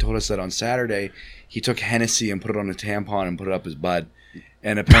one day and he told us that on Saturday he took Hennessy and put it on a tampon and put it up his butt.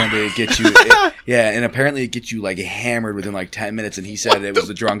 And apparently it gets you, it gets you like hammered within like 10 minutes. And he said it was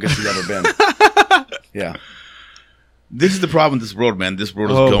the drunkest he's ever been. Yeah. This is the problem with this world, man. This world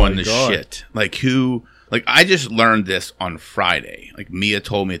is going to shit. Like I just learned this on Friday. Like Mia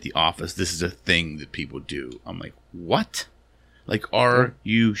told me at the office, this is a thing that people do. I'm like, what? Like, are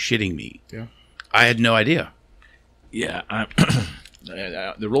you shitting me? Yeah. I had no idea. Yeah,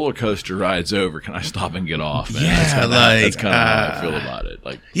 the roller coaster ride's over. Can I stop and get off? Man? Yeah, that's kind like, of how I feel about it.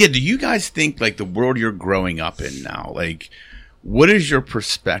 Like, Yeah, do you guys think like the world you're growing up in now, like what is your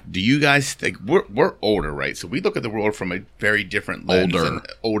perspective? Do you guys think we're older, right? So we look at the world from a very different lens.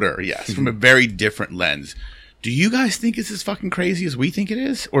 Older, yes, from a very different lens. Do you guys think it's as fucking crazy as we think it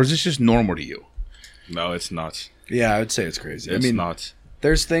is, or is this just normal to you? No, it's nuts. Yeah, I would say it's crazy. It's I mean, nuts.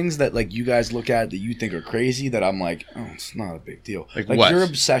 there's things that like you guys look at that you think are crazy that I'm like, oh, it's not a big deal. Like Like what? your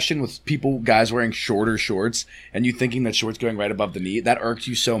obsession with guys wearing shorter shorts, and you thinking that shorts going right above the knee, that irked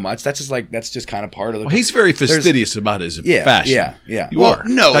you so much. That's just kind of part of the. well, he's very fastidious about his Yeah, fashion. yeah. You Well, are.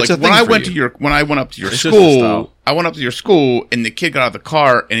 no, That's like a when thing I for went you. when I went up to your It's just the style. school, I went up to your school, and the kid got out of the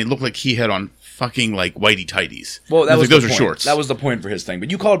car, and it looked like he had on fucking like whitey tighties. Well, that was those the are point. shorts. That was the point for his thing.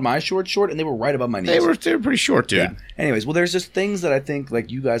 But you called my shorts short, and they were right above my knees. They were pretty short, dude. Yeah. Anyways, well, there's just things that I think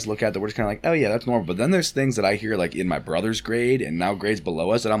like you guys look at that we're just kind of like, oh yeah, that's normal. But then there's things that I hear like in my brother's grade and now grades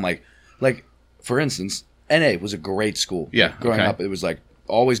below us, and I'm like for instance, NA was a great school. Yeah, growing okay. up, it was like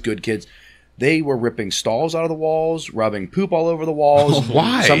always good kids. They were ripping stalls out of the walls, rubbing poop all over the walls.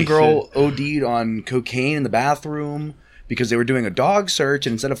 Why? Some girl OD'd on cocaine in the bathroom because they were doing a dog search,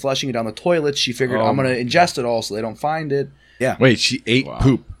 and instead of flushing it down the toilet, she figured I'm going to ingest it all so they don't find it. Yeah. Wait, she ate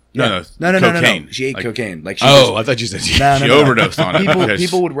poop. No, No. She ate cocaine. Like she just- I thought you said She overdosed on it.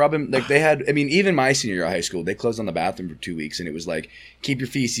 People would rub him like they had. I mean, even my senior year of high school, they closed on the bathroom for 2 weeks, and it was like keep your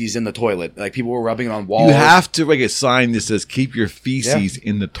feces in the toilet. Like people were rubbing it on walls. You have to make a sign that says "Keep your feces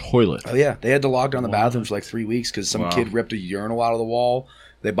in the toilet." Oh yeah, they had to lock down the bathrooms for like 3 weeks because some kid ripped a urinal out of the wall.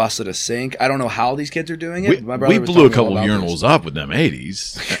 They busted a sink. I don't know how these kids are doing it. My brother We was blew a telling me couple all about urinals this. up with them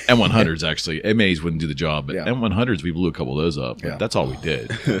 80s. M100s, actually. MAs wouldn't do the job, but Yeah. M100s, we blew a couple of those up. But Yeah. that's all we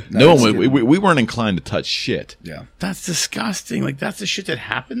did. No, one that's would, good. we weren't inclined to touch shit. Yeah. That's disgusting. Like that's the shit that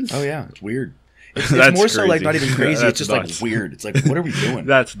happens. Oh yeah, it's weird. It's That's more so like crazy. not even crazy. It's That's just nuts. like weird. It's like what are we doing?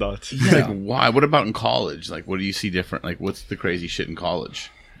 That's nuts. Like why? What about in college? Like what do you see different? Like what's the crazy shit in college?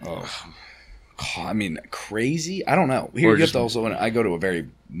 I mean, crazy. I don't know. Here Or you have just- to also. I go to a very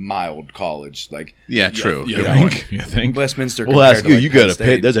mild college, like Yeah, true. You Good think? point. You think? Westminster. Well, that's compared good. to, You like, go Penn to State.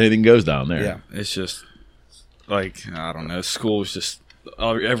 Pitt. There's anything goes down there. Yeah. It's just like I don't know. School is just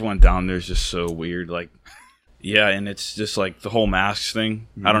everyone down there is just so weird. Like, yeah, and it's just like the whole masks thing.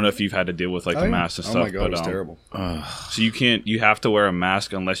 I don't know if you've had to deal with like the masks and Oh stuff. my god, but, it was terrible. So you can't. You have to wear a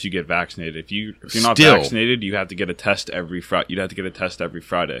mask unless you get vaccinated. If you're not Still. vaccinated, you have to get a test every Friday. You'd have to get a test every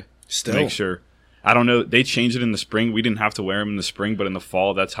Friday Still. to make sure. I don't know. They changed it in the spring. We didn't have to wear them in the spring, but in the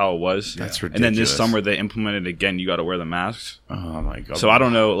fall, that's how it was. That's And then this ridiculous. summer, they implemented it again. You got to wear the masks. Oh my god. So I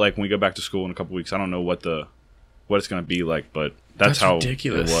don't know. Like when we go back to school in a couple weeks, I don't know what it's going to be like. But that's how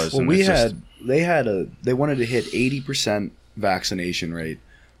ridiculous. it was. Well, and we it's just- they wanted to hit 80% vaccination rate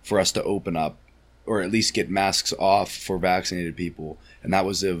for us to open up, or at least get masks off for vaccinated people, and that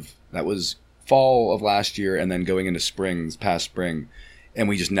was fall of last year, and then going into past spring, and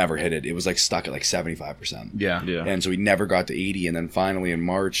we just never hit it. It was like stuck at like 75%. Yeah. Yeah. And so we never got to 80, and then finally in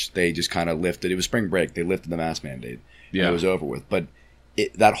March they just kind of lifted. It was spring break. They lifted the mask mandate. Yeah. And it was over with. But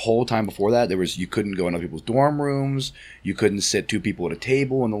that whole time before that, you couldn't go in other people's dorm rooms. You couldn't sit two people at a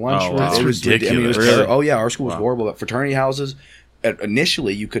table in the lunchroom. wow. It was Ridiculous. I mean, it was Really? terrible. Oh yeah, our school was horrible. But fraternity houses,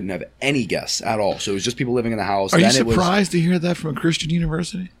 initially you couldn't have any guests at all. So it was just people living in the house. Are you Then it was- surprised to hear that from a Christian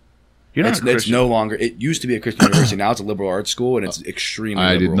university? You're not It's a Christian. no longer. It used to be a Christian university. Now it's a liberal arts school, and it's extremely.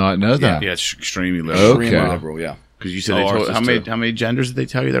 I did liberal. not know that. Yeah, it's extremely liberal. Extremely Okay. liberal. Yeah. Because you said Oh, they ours told, is how many genders did they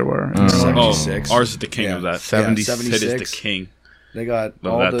tell you there were? Oh, 76. ours is the king Yeah. of that. 70 Yeah, It is the 76. king They got of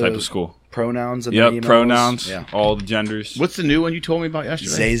all that the type of school. pronouns and Yep, emails. pronouns, Yeah. all the genders. What's the new one you told me about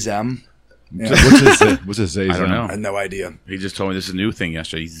yesterday? Say them. What's his say? I don't know. I had no idea. He just told me this is a new thing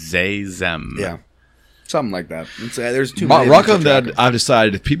yesterday. Zay Zem. Yeah. Something like that. There's too many. Rock on to that. track. I've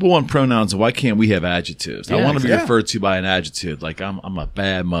decided if people want pronouns, why can't we have adjectives? I Yeah, want to be exactly. referred to by an adjective, like I'm a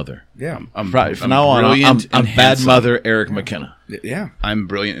bad mother. Yeah. I'm, Right, from I'm now on, I'm brilliant and bad handsome. mother Eric McKenna. Yeah. I'm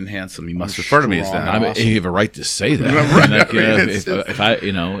brilliant and handsome. You must refer to me as strong. that. I mean, Awesome. you have a right to say that. Right, Like, you know, right. if I,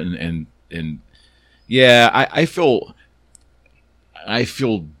 and yeah, I feel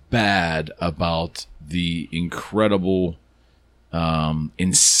bad about the incredible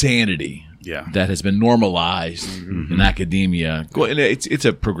insanity Yeah. that has been normalized in academia. And it's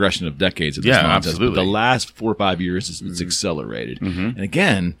a progression of decades of this Yeah, nonsense. absolutely. But the last 4 or 5 years, it's accelerated. And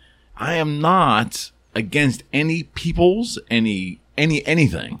again, I am not against any people's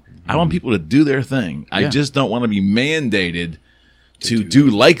anything. I want people to do their thing. I Yeah. just don't want to be mandated to do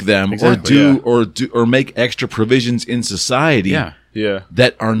like them Exactly, or make extra provisions in society Yeah. Yeah.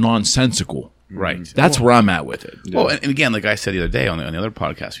 that are nonsensical. Right. That's where I'm at with it. Well, and again, like I said the other day on the other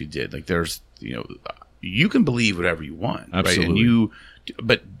podcast we did, like there's, you can believe whatever you want, Absolutely. right?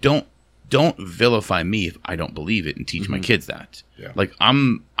 But don't vilify me if I don't believe it and teach my kids that. Yeah. Like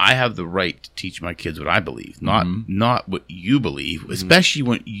I have the right to teach my kids what I believe, not what you believe, especially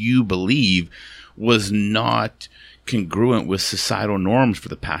when you believe was not congruent with societal norms for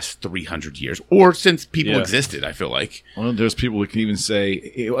the past 300 years or since people Yeah. existed, I feel like. Well, there's people who can even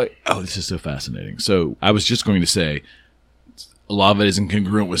say, oh, this is so fascinating. So I was just going to say, a lot of it isn't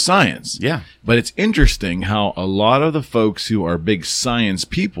congruent with science. Yeah. But it's interesting how a lot of the folks who are big science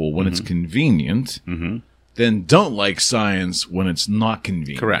people, when it's convenient, then don't like science when it's not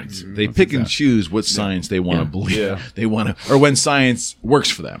convenient. Correct. They pick and choose what science they want to believe. Yeah. They want to, or when science works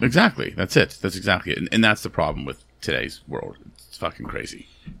for them. Exactly. That's it. That's exactly it. And that's the problem with today's world. It's fucking crazy.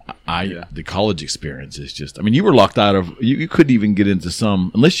 The college experience is just. I mean, you were locked out of. You couldn't even get into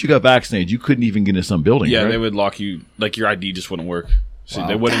some unless you got vaccinated. You couldn't even get into some building. Yeah, right? they would lock you. Like your ID just wouldn't work. So Wow.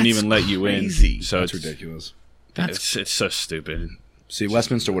 they wouldn't That's even let you crazy. in. So That's it's ridiculous. It's so stupid. See,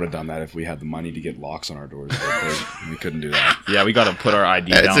 Westminster would have done that if we had the money to get locks on our doors. But we couldn't do that. Yeah, we got to put our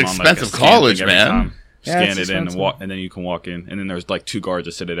ID It's down on like a expensive scan college, thing every man. time. Yeah, Scan it's it in and expensive. and then you can walk in. And then there's like 2 guards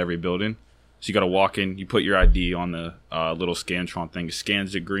that sit at every building. So you got to walk in. You put your ID on the little Scantron thing. It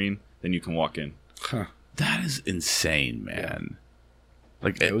scans it green. Then you can walk in. That is insane, man.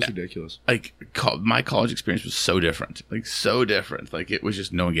 Like It was ridiculous. like my college experience was so different. Like so different. Like it was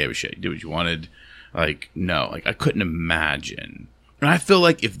just no one gave a shit. You did what you wanted. Like no, like I couldn't imagine. And I feel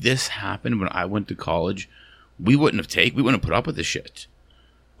like if this happened when I went to college, we wouldn't have put up with this shit.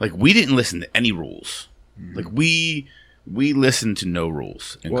 Like we didn't listen to any rules. Like we listened to no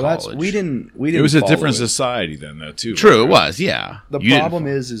rules in Well, college. that's we didn't. It was a follow different it. society then, though, too. True, it was, yeah. The You didn't problem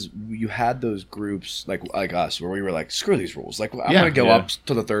follow. is you had those groups like us where we were like, screw these rules. Like I'm Yeah, gonna go yeah. up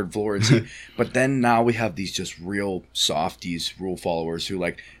to the 3rd floor and see. But then now we have these just real softies, rule followers who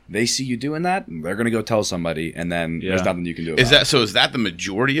like they see you doing that, and they're gonna go tell somebody, and then there's Yeah. nothing you can do. About Is that the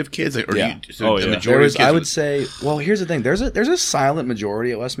majority of kids? Like, or Yeah. so Oh, the yeah. majority There of is, kids I would say. Well, here's the thing. There's a silent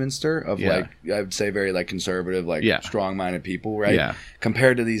majority at Westminster of Yeah. like I would say very like conservative, like Yeah. strong-minded people, right? Yeah.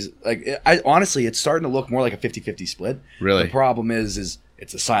 Compared to these, like I honestly, it's starting to look more like a 50-50 split. Really? The problem is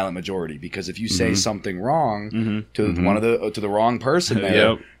it's a silent majority because if you say something wrong to one of the wrong person, man,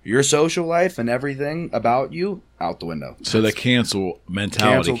 Yep. your social life and everything about you out the window. So the cancel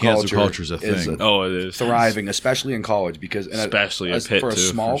mentality, cancel culture is a thing. Oh, it is. Thriving, especially in college, because Especially at Pitt, for a too,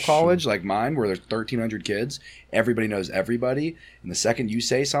 small for sure. college like mine, where there's 1,300 kids, everybody knows everybody, and the second you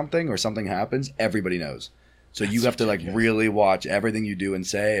say something or something happens, everybody knows. So you have to like really watch everything you do and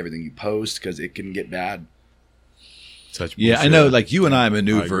say, everything you post, because it can get bad. Such Yeah, I bullshit. know. Like you and I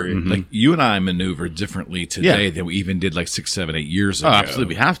maneuver, agree. like you and I maneuver differently today Yeah. than we even did like 6, 7, 8 years Oh, ago.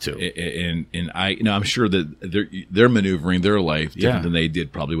 absolutely, we have to. And I, I'm sure that they're maneuvering their life different Yeah. than they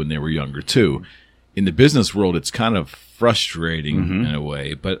did probably when they were younger too. In the business world, it's kind of frustrating Mm-hmm. in a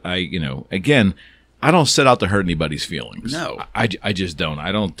way. But again, I don't set out to hurt anybody's feelings. No. I just don't.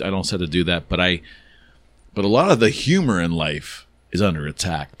 I don't set to do that. But a lot of the humor in life is under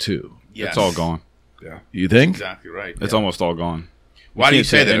attack too. Yes. It's all gone. You think? Exactly right. It's almost all gone. Why do you can't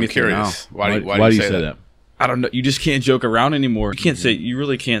say say that? I'm anything curious. now. Why do you say that? I don't know. You just can't joke around anymore. You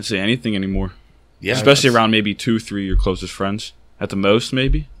really can't say anything anymore. Yeah, Especially that's- around maybe 2, 3 your closest friends at the most,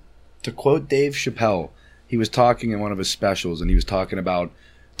 maybe. To quote Dave Chappelle, he was talking in one of his specials, and he was talking about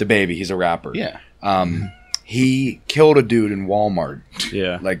DaBaby. He's a rapper. Yeah. He killed a dude in Walmart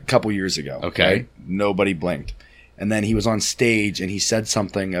Yeah. like a couple years ago. Okay. right? Nobody blinked. And then he was on stage and he said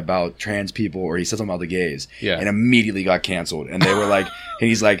something about trans people, or he said something about the gays. Yeah. And immediately got canceled. And they were like, and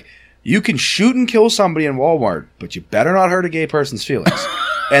he's like, you can shoot and kill somebody in Walmart, but you better not hurt a gay person's feelings.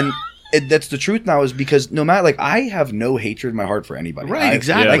 And that's the truth now, is because no matter, like, I have no hatred in my heart for anybody. Right,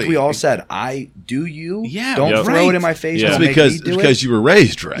 exactly. Like we all said, I do you. Yeah, Don't Yep. throw right. it in my face. Yeah. Don't It's make because me it's do it. because you were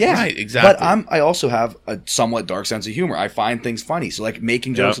raised right. Yeah, Right, exactly. But I also have a somewhat dark sense of humor. I find things funny, so like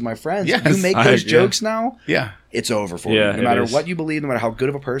making jokes Yep. with my friends. Yes, you make I those agree. jokes now, Yeah. it's over for Yeah, you. No it matter is. what you believe, no matter how good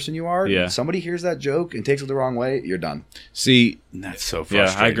of a person you are, Yeah. somebody hears that joke and takes it the wrong way, you're done. See, And that's so Yeah,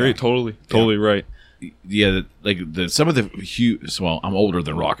 frustrating. I agree. Totally right. yeah, like some of the huge. Well, I'm older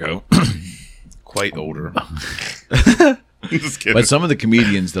than Rocco. Quite older. Just kidding. But some of the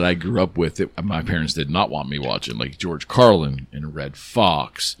comedians that I grew up with, that my parents did not want me watching, like George Carlin and Red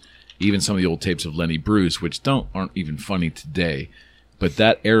Fox, even some of the old tapes of Lenny Bruce, which aren't even funny today. But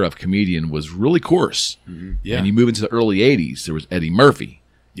that era of comedian was really coarse. Yeah. And you move into the early '80s, there was Eddie Murphy,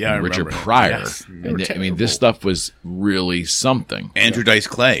 Yeah, I and Richard remember. Pryor. Yes. They were And I mean, terrible. this stuff was really something. Andrew Dice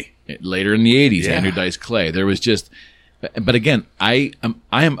Clay. Later in the '80s, Yeah. Andrew Dice Clay. There was just, but again, I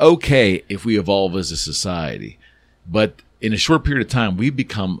am okay if we evolve as a society, but in a short period of time, we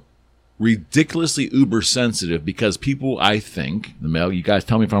become ridiculously uber sensitive because people, I think, Mel, you guys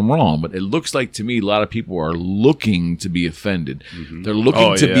tell me if I'm wrong, but it looks like to me a lot of people are looking to be offended. They're looking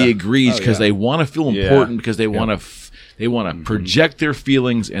Oh, to yeah. be egregious because they want to feel Yeah. important, because they want to. They want to project their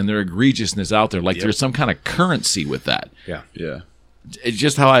feelings and their egregiousness out there, like there's some kind of currency with that. Yeah. Yeah. It's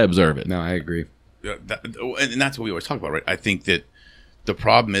just how I observe it. No, I agree. And that's what we always talk about, right? I think that the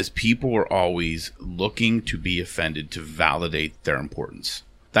problem is people are always looking to be offended to validate their importance.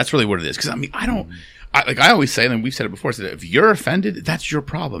 That's really what it is. Because I mean, I always say, and we've said it before, so that if you're offended, that's your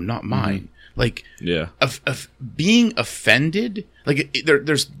problem, not mine. Like, Yeah. of being offended, like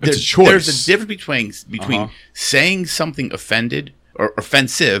there's a choice. There's a difference between saying something offended or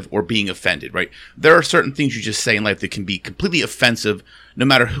offensive or being offended, right? There are certain things you just say in life that can be completely offensive, no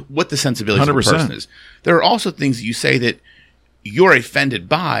matter what the sensibility of the 100%. person is. There are also things that you say that you're offended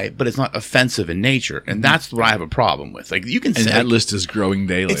by, but it's not offensive in nature, and that's what I have a problem with. Like, you can And say that list is growing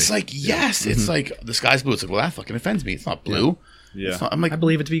daily. it's like, yes, it's like the sky's blue. It's like, well, that fucking offends me. It's not blue. Yeah. It's not, I'm like, I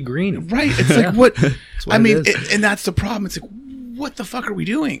believe it to be green. right. It's like, what? what I it mean, is. and that's the problem. It's like, what the fuck are we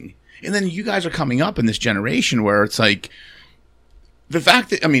doing? And then you guys are coming up in this generation where it's like, the fact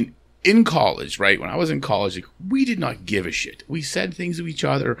that, I mean, in college, right? When I was in college, like, we did not give a shit. We said things to each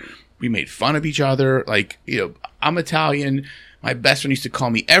other. We made fun of each other. Like, I'm Italian. My best friend used to call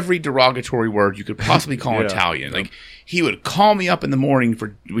me every derogatory word you could possibly call an Italian. Like, he would call me up in the morning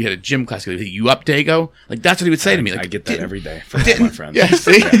we had a gym class. He'd go, "You up, Dago?" Like, that's what he would say to me. Like, I get that every day from all my friends. Yeah,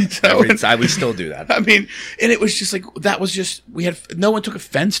 see? So- We still do that. I mean, and it was just like, that was just, no one took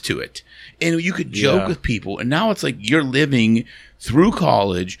offense to it. And you could joke with people. And now it's like you're living through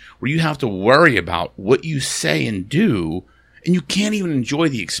college where you have to worry about what you say and do, and you can't even enjoy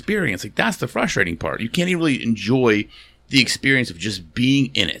the experience. Like, that's the frustrating part. You can't even really enjoy the experience of just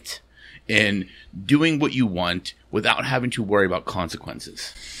being in it and doing what you want without having to worry about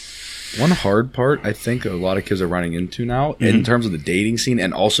consequences. One hard part I think a lot of kids are running into now in terms of the dating scene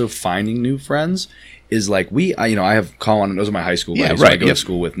and also finding new friends is like I have Colin, those are my high school buddies who I go to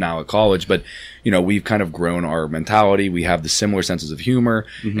school with now at college, but we've kind of grown our mentality. We have the similar senses of humor,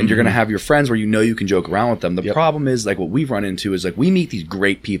 and you're going to have your friends where you can joke around with them. The problem is, like, what we've run into is, like, we meet these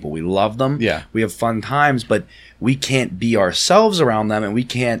great people. We love them. Yeah. We have fun times, but we can't be ourselves around them, and we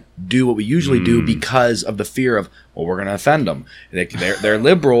can't do what we usually do because of the fear of, well, we're going to offend them. They're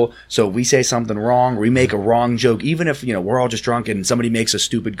liberal, so if we say something wrong, we make a wrong joke, even if, we're all just drunk and somebody makes a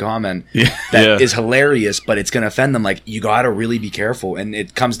stupid comment that is hilarious, but it's going to offend them. Like, you got to really be careful. And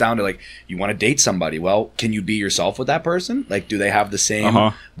it comes down to, like, you want to date somebody. Well, can you be yourself with that person? Like, do they have the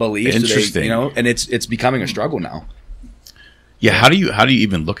same beliefs? Interesting. Do they, and it's becoming a struggle now. Yeah, how do you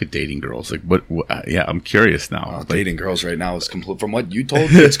even look at dating girls? Like, what yeah, I'm curious now. Like, Dating girls right now is from what you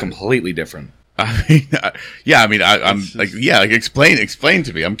told me, it's completely different. I mean, I'm like, explain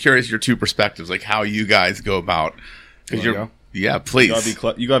to me. I'm curious your two perspectives, like how you guys go about. Because You wanna go? yeah, please.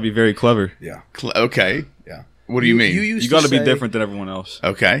 You gotta be very clever. Yeah. Okay. Yeah. What do you mean? You gotta be different than everyone else.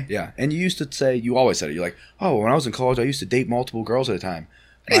 Okay. Yeah. And you always said it. You're like, oh, when I was in college, I used to date multiple girls at a time.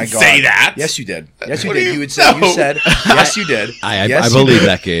 I didn't say that. Yes, you did. Yes, you What do did. you- You would say. No. You said. Yes, you did. I Yes, you believe did.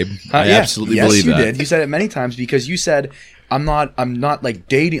 that, Gabe. I Yeah. absolutely yes, believe you that. did. You said it many times because you said, I'm not like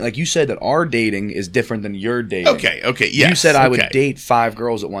dating. Like, you said that our dating is different than your dating. Okay. Yes. You said I would okay. date 5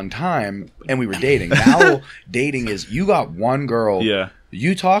 girls at one time, and we were dating. Now, dating is you got one girl. Yeah.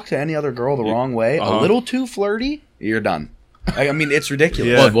 You talk to any other girl the wrong way, a little too flirty, you're done. I mean, it's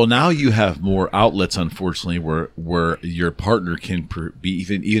ridiculous. Yeah. Well, now you have more outlets, unfortunately, where your partner can be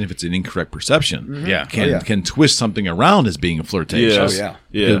even if it's an incorrect perception. Yeah. Can twist something around as being flirtatious. Oh, yeah.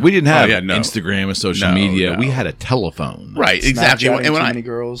 Yeah. 'Cause we didn't have no. Instagram and social No, media. no. We had a telephone. Right, exactly. Snapchatting And when too I many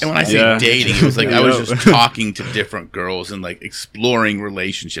girls. and when I say Yeah. dating, it was like I was Yeah. just talking to different girls and like exploring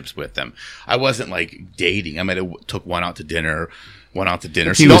relationships with them. I wasn't like dating. I might have took one out to dinner.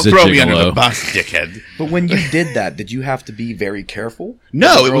 So He don't was a throw me under the gigolo. bus, dickhead. But when you did that, did you have to be very careful?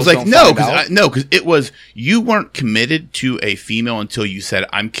 No, The it was girls like don't no, find out? because it was you weren't committed to a female until you said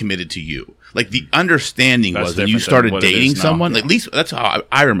I'm committed to you. Like the understanding That's was when you different than started what it is dating now. someone. At least that's how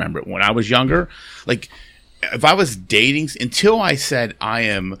I remember it when I was younger. Like if I was dating until I said I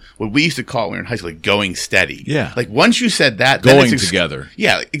am what we used to call when we were in high school, like going steady. Yeah. Like once you said that, then Going it's together.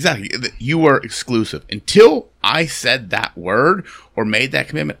 Yeah, exactly. You were exclusive until I said that word or made that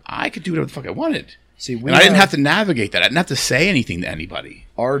commitment. I could do whatever the fuck I wanted. See, And I didn't have to navigate that. I didn't have to say anything to anybody.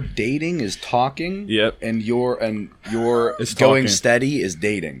 Our dating is talking. Yep. And your It's going talking. steady is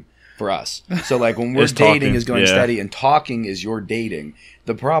dating for us. So like when we're It's dating talking, is going yeah. steady and talking is your dating.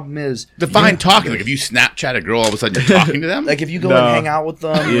 The problem is Define talking. Like if you Snapchat a girl, all of a sudden you're talking to them. like if you go No. and hang out with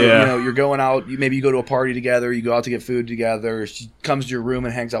them, Yeah. you're going out. Maybe you go to a party together. You go out to get food together. She comes to your room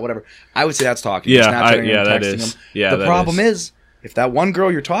and hangs out. Whatever. I would say that's talking. Yeah, Snapchatting yeah, them, that texting is. them. Yeah, the that problem is. is if that one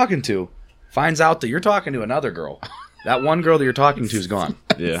girl you're talking to finds out that you're talking to another girl, that one girl that you're talking to is gone.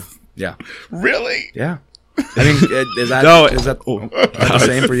 Yeah. Yeah, Really? yeah. I mean, is that No, is that the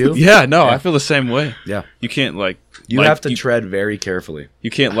same for you? Yeah, no, I feel the same way. Yeah. You can't You like, have to tread very carefully. you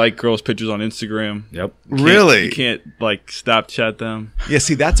can't like girls' pictures on Instagram. Yep. Really? You can't like Snapchat them. Yeah,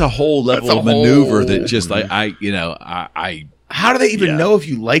 see, that's a whole level That's a of maneuver whole- that just I How do they even Yeah. know if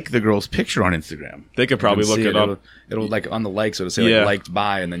you like the girl's picture on Instagram? They could probably look See it up. It'll like on the likes, it'll say Yeah. like liked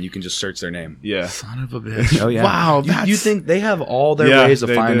by, and then you can just search their name. Yeah. Son of a bitch. Oh yeah. Wow. You think they have all their Yeah, ways of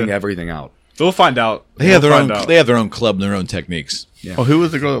they finding do. everything out? So we'll find out. They have their own. They have their own club and their own techniques. Yeah. Oh, who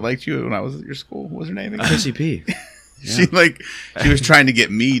was the girl that liked you when I was at your school? What was her name again? Chrissy P. She was trying to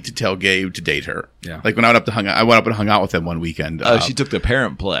get me to tell Gabe to date her. Yeah. Like when I went up and hung out with him one weekend. She took the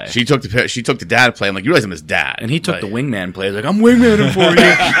parent play. She took the dad play. I'm like, you realize I'm his dad, And he took the wingman play. He's like, I'm wingmaning for you.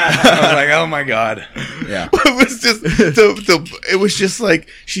 I was like, oh my god. Yeah. It was just it was just like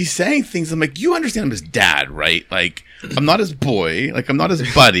she's saying things. I'm like, you understand I'm his dad, right? Like I'm not his boy. Like I'm not his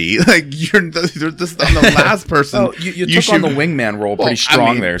buddy. Like you're just I'm the last person. Oh, you took on the wingman role pretty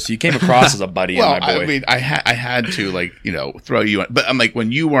strong there, so you came across as a buddy. Well, and my boy. I mean, I had to like throw you. But I'm like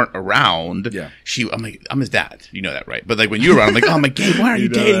when you weren't around, I'm like I'm his dad. You know that, right? But like when you were around, I'm like, oh my Gabe, why are you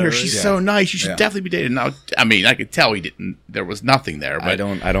dating her? She's so nice. You should definitely be dating. Now, I mean, I could tell he didn't. There was nothing there. But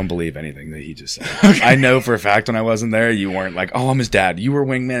I don't believe anything that he just said. I know for a fact when I wasn't there, you weren't like, oh, I'm his dad. You were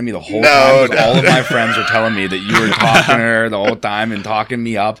wingman me the whole time. All of my friends were telling me that you were talking to her the whole time and talking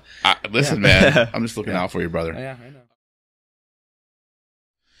me up. Listen, man, I'm just looking out for you, brother. Yeah, I know.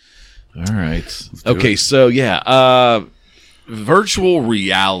 All right. Okay, so virtual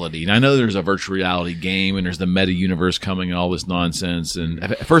reality. And I know there's a virtual reality game and there's the meta universe coming and all this nonsense.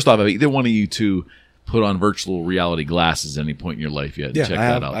 And first off, have either one of you two put on virtual reality glasses at any point in your life yet? Yeah, Check I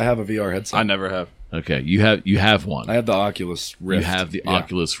that have, out. I have a VR headset. I never have. Okay, you have one. I have the Oculus Rift. You have the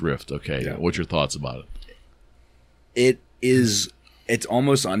Oculus Rift. Okay, Yeah. What's your thoughts about it? It's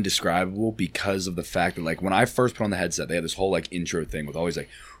almost undescribable because of the fact that like when I first put on the headset, they had this whole like intro thing with always like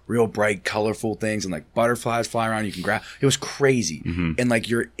real bright, colorful things and like butterflies fly around. You can grab. It was crazy, and like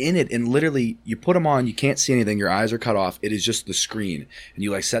you're in it, and literally you put them on, you can't see anything. Your eyes are cut off. It is just the screen, and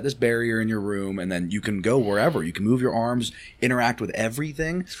you like set this barrier in your room, and then you can go wherever. You can move your arms, interact with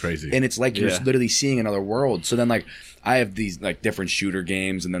everything. It's crazy, and it's like you're literally seeing another world. So then like I have these like different shooter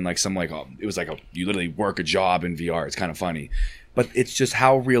games, and then like some like it was like you literally work a job in VR. It's kind of funny. But it's just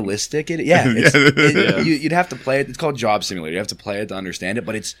how realistic it is. Yeah, you'd have to play it. It's called Job Simulator. You have to play it to understand it.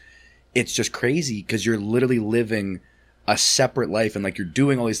 But it's just crazy because you're literally living a separate life and like you're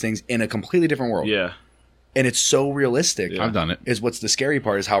doing all these things in a completely different world. Yeah. And it's so realistic. I've done it. Is what's the scary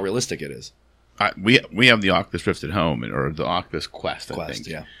part is how realistic it is. We have the Oculus Rift at home, or the Oculus Quest, I think.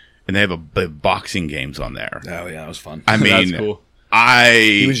 Yeah. And they have boxing games on there. Oh yeah, that was fun. I mean, That's cool.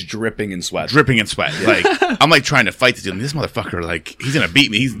 He was dripping in sweat. Dripping in sweat. Like I'm like trying to fight this dude. This motherfucker, like he's gonna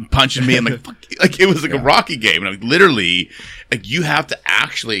beat me. He's punching me. I'm like, fuck. Like it was like a Rocky game, and I'm like, literally, like you have to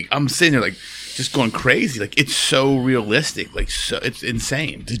actually. I'm sitting there like just going crazy. Like it's so realistic. Like so, it's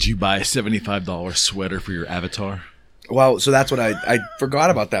insane. Did you buy a $75 sweater for your avatar? Well, so that's what I forgot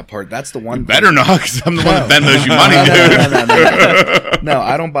about that part. That's the one. Better not, because I'm the one that vendors you money, dude. No,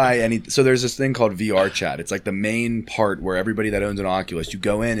 I don't buy any. So there's this thing called VR chat. It's like the main part where everybody that owns an Oculus, you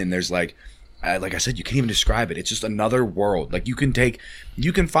go in and there's like I said, you can't even describe it. It's just another world. Like you can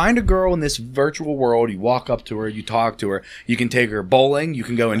find a girl in this virtual world. You walk up to her, you talk to her. You can take her bowling. You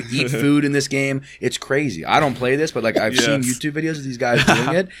can go and eat food in this game. It's crazy. I don't play this, but like I've seen YouTube videos of these guys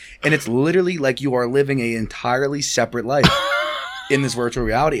doing it, and it's literally like you are living an entirely separate life in this virtual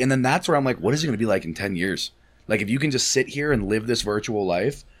reality. And then that's where I'm like, what is it going to be like in 10 years? Like if you can just sit here and live this virtual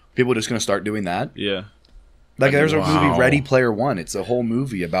life, people are just going to start doing that. Yeah. Like there's a movie Ready Player One. It's a whole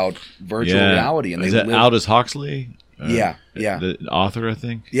movie about virtual reality, and is that Aldous Huxley? The author, I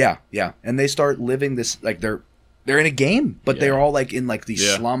think. Yeah, and they start living this like they're in a game, but they're all like in like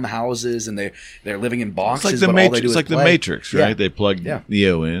these slum houses, and they're living in boxes. It's like the Matrix. It's like the Matrix, right? They plug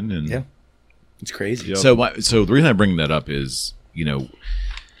Neo in, and it's crazy. So the reason I bring that up is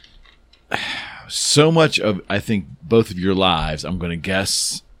so much of I think both of your lives, I'm going to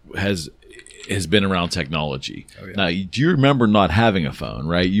guess has been around technology. Oh, yeah. Now, do you remember not having a phone,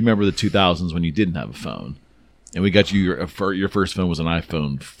 right? You remember the 2000s when you didn't have a phone. And we got you your first phone was an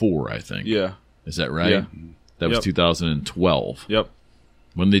iPhone 4, I think. Yeah. Is that right? Yeah. That was 2012. Yep.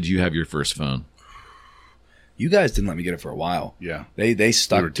 When did you have your first phone? You guys didn't let me get it for a while. Yeah. They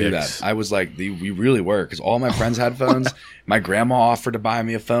stuck to that. I was like, we really were, because all my friends had phones. My grandma offered to buy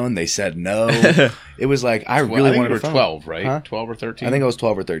me a phone. They said no. It was like, I really wanted a phone. 12, right? Huh? 12 or 13? I think I was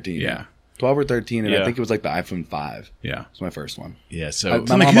 12 or 13. Yeah. 12 or 13, and I think it was like the iPhone 5. Yeah. It's my first one. Yeah, so... I'm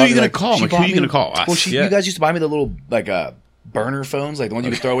like, who are you going to call? I'm like, who are you going to call? Us. Well, you guys used to buy me the little, like, burner phones, like the ones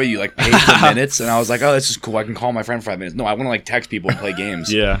you could throw away. You, like, pay for minutes, and I was like, oh, this is cool. I can call my friend for 5 minutes. No, I want to, like, text people and play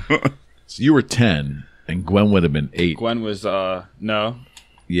games. Yeah. So you were 10, and Gwen would have been 8. Gwen was, no.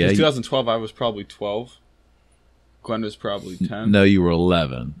 Yeah. In 2012, I was probably 12. Gwen was probably 10. No, you were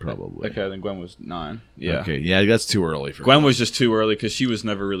 11, probably. Okay, then Gwen was 9. Yeah. Okay, yeah, that's too early for Gwen was just too early because she was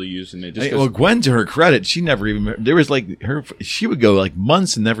never really using it. Just Hey, well, Gwen, to her credit, she never even. There was like she would go like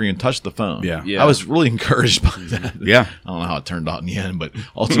months and never even touch the phone. Yeah. Yeah. I was really encouraged by that. Yeah. I don't know how it turned out in the end, but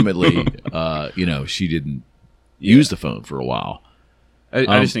ultimately, she didn't use the phone for a while.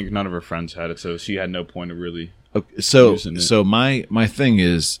 I just think none of her friends had it, so she had no point of really. Okay, so Using it. so my thing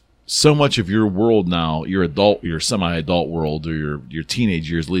is, so much of your world now, your semi-adult world, or your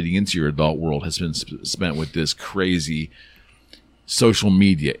teenage years leading into your adult world, has been spent with this crazy social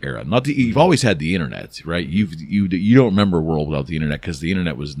media era. Not that you've always had the internet, right? You don't remember a world without the internet, because the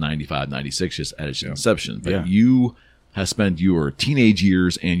internet was 95, 96 just at its inception. But you have spent your teenage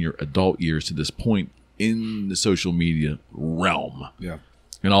years and your adult years to this point in the social media realm. Yeah.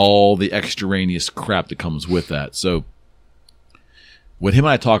 And all the extraneous crap that comes with that. So what him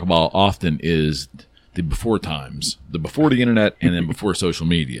and I talk about often is the before times, the before the internet and then before social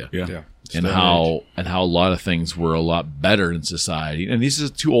media. Yeah. And how a lot of things were a lot better in society. And these are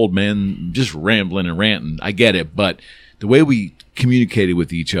two old men just rambling and ranting. I get it, but the way we communicated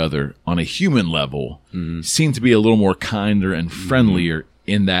with each other on a human level seemed to be a little more kinder and friendlier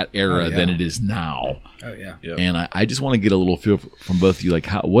in that era than it is now. Oh yeah. Yep. And I just want to get a little feel from both of you, like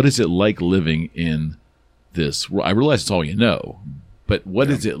what is it like living in this? I realize it's all you know, but what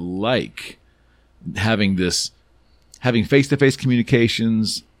is it like having face-to-face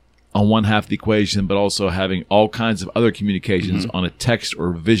communications on one half of the equation, but also having all kinds of other communications on a text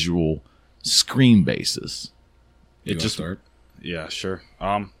or visual screen basis? You wanna start? Yeah, sure.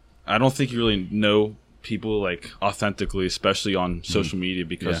 I don't think you really know people like authentically, especially on social media,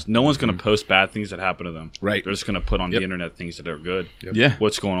 because no one's going to post bad things that happen to them. Right. They're just going to put on the internet things that are good. Yeah.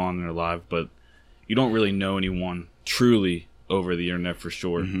 What's going on in their life, but you don't really know anyone truly over the internet for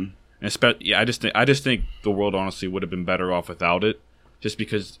sure. And I just think the world honestly would have been better off without it. Just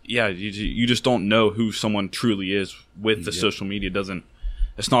because, you just don't know who someone truly is with the social media.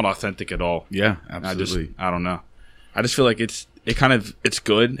 It's not authentic at all. Yeah, absolutely. I don't know. I just feel like it's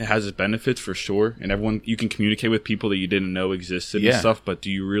good. It has its benefits for sure, and you can communicate with people that you didn't know existed and stuff. But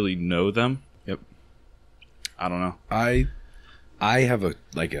do you really know them? Yep. I don't know. I have a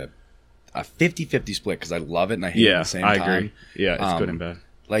 50-50 split, because I love it and I hate it at the same time. I agree. Yeah, it's good and bad.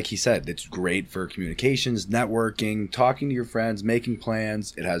 Like he said, it's great for communications, networking, talking to your friends, making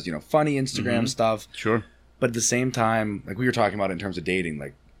plans. It has, funny Instagram stuff. Sure. But at the same time, like we were talking about in terms of dating,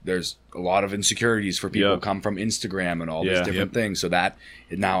 like there's a lot of insecurities for people who come from Instagram and all these different things. So that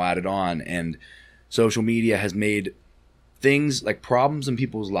is now added on. And social media has made things like problems in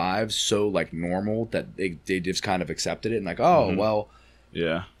people's lives so like normal that they just kind of accepted it and like, well,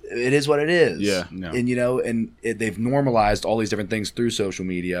 Yeah. it is what it is. Yeah. No. And they've normalized all these different things through social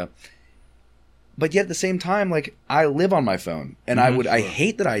media. But yet at the same time, like I live on my phone, and I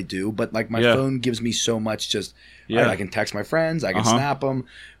hate that I do, but like my phone gives me so much. Just I can text my friends, I can snap them,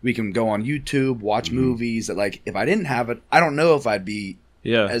 we can go on YouTube, watch movies. That like if I didn't have it, I don't know if I'd be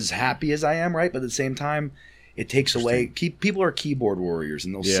as happy as I am, right? But at the same time, it takes away. People are keyboard warriors,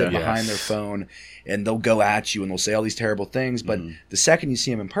 and they'll sit behind their phone and they'll go at you and they'll say all these terrible things. But the second you see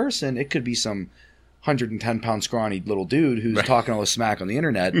them in person, it could be some 110-pound scrawny little dude who's talking all this smack on the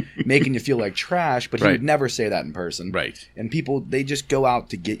internet, making you feel like trash, but he would never say that in person. Right. And people, they just go out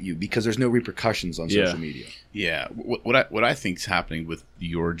to get you because there's no repercussions on social media. Yeah. What I think is happening with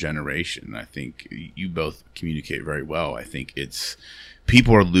your generation, I think you both communicate very well. I think it's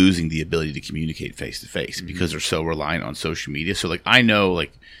people are losing the ability to communicate face to face because they're so reliant on social media. So like I know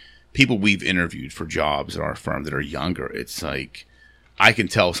like people we've interviewed for jobs at our firm that are younger, it's like I can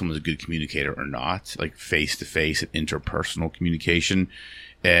tell if someone's a good communicator or not, like face-to-face and interpersonal communication,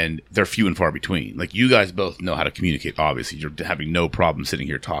 and they're few and far between. Like you guys both know how to communicate. Obviously, you're having no problem sitting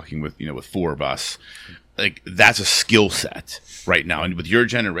here talking with four of us. Like that's a skill set right now, and with your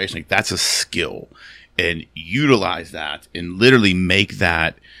generation, like that's a skill, and utilize that and literally make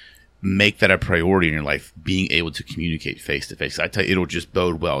that a priority in your life, being able to communicate face to face. I tell you, it'll just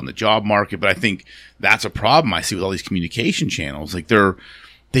bode well in the job market. But I think that's a problem I see with all these communication channels. Like you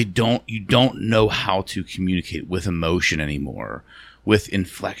don't know how to communicate with emotion anymore, with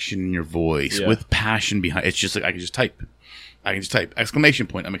inflection in your voice, with passion behind. It's just like I can just type exclamation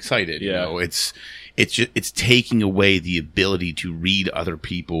point. I'm excited. Yeah. It's taking away the ability to read other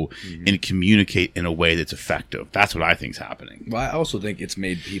people and communicate in a way that's effective. That's what I think is happening. Well, I also think it's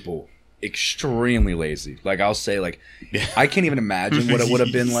made people extremely lazy. Like I'll say, like I can't even imagine what it would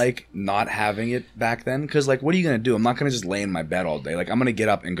have been like not having it back then. Because like, what are you gonna do? I'm not gonna just lay in my bed all day. Like I'm gonna get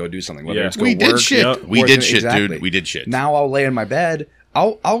up and go do something. Whether it's go we work, did shit. or We did shit, exactly. dude. We did shit. Now I'll lay in my bed.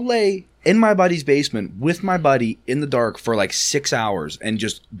 I'll lay in my buddy's basement with my buddy in the dark for like 6 hours and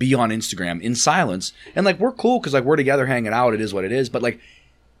just be on Instagram in silence. And like, we're cool because like we're together hanging out. It is what it is. But like,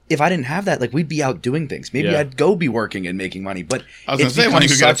 if I didn't have that, like we'd be out doing things. Maybe I'd go be working and making money. But I was going to say, why don't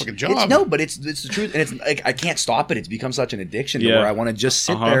you get a fucking job? No, but it's the truth. And it's like, I can't stop it. It's become such an addiction to where I want to just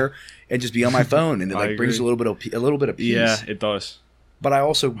sit there and just be on my phone. And it like brings a little bit of peace. Yeah, it does. But I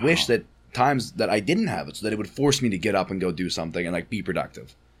also wish that times that I didn't have it so that it would force me to get up and go do something and like be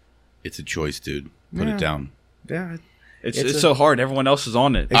productive. It's a choice, dude. Put it down. Yeah. It's so hard. Everyone else is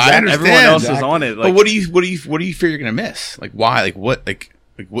on it. I understand. Everyone else is on it. Like, but what do you fear you're gonna miss? Like why? Like what? Like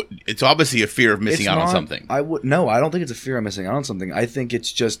what? It's obviously a fear of missing out on something. I don't think it's a fear of missing out on something. I think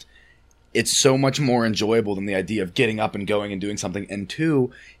it's just it's so much more enjoyable than the idea of getting up and going and doing something. And two,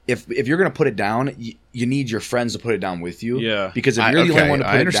 if you're gonna put it down, you need your friends to put it down with you. Yeah. Because if you're the only one to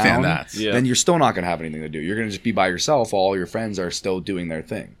put it down, that. then you're still not gonna have anything to do. You're gonna just be by yourself while all your friends are still doing their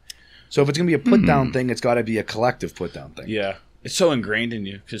thing. So if it's going to be a put-down thing, it's got to be a collective put-down thing. Yeah. It's so ingrained in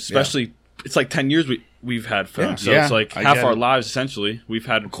you. Because especially, it's like 10 years we've had phones. So Yeah. it's like half our lives, essentially, we've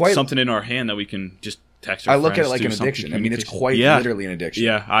had something in our hand that we can just text our I look at friends, it like do an something, addiction. I mean, it's quite Yeah. literally an addiction.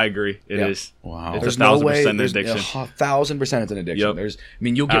 Yeah, I agree. It is. Wow. It's There's 1,000% an there's addiction. 1,000% it's an addiction. Yep.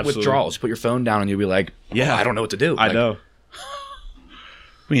 You'll get Absolutely. withdrawals. Put your phone down and you'll be like, Yeah. I don't know what to do. I Like, know.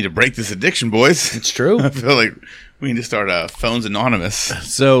 We need to break this addiction, boys. It's true. I feel like we need to start Phones Anonymous.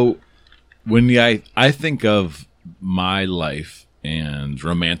 So when I think of my life and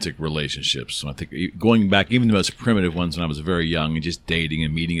romantic relationships, I think going back even the most primitive ones when I was very young and just dating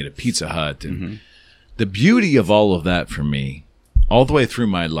and meeting at a Pizza Hut, and the beauty of all of that for me, all the way through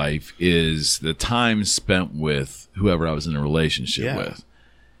my life, is the time spent with whoever I was in a relationship with.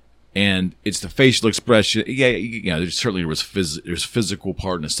 And it's the facial expression. Yeah, there certainly was there's physical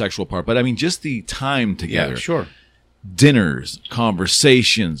part and a sexual part, but I mean just the time together. Yeah, sure. Dinners,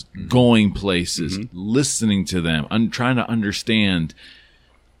 conversations, going places, listening to them, trying to understand.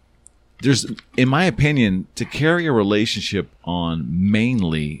 There's, in my opinion, to carry a relationship on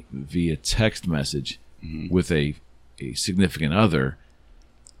mainly via text message with a significant other,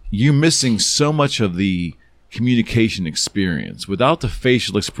 you're missing so much of the communication experience. Without the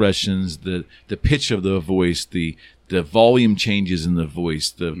facial expressions, the pitch of the voice, the volume changes in the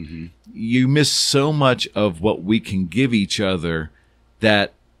voice, you miss so much of what we can give each other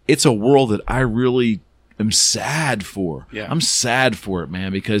that it's a world that I really am sad for. Yeah. I'm sad for it,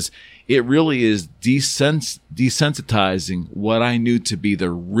 man, because it really is desensitizing what I knew to be the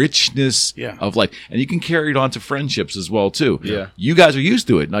richness of life. And you can carry it on to friendships as well, too. Yeah. You guys are used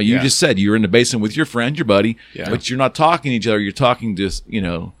to it. Now, you just said you're in the basement with your friend, your buddy, but you're not talking to each other. You're talking to,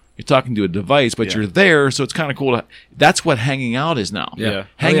 you're talking to a device, but you're there, so it's kind of cool. That's what hanging out is now. Yeah.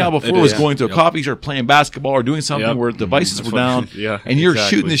 Hanging out It before was is. going to a coffee shop, playing basketball, or doing something where devices That's were down, what- and you're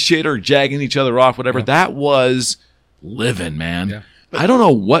exactly. shooting the shit or jagging each other off, whatever. That was living, man. Yeah. I don't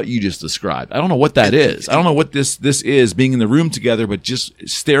know what you just described. I don't know what that is. I don't know what this is, being in the room together, but just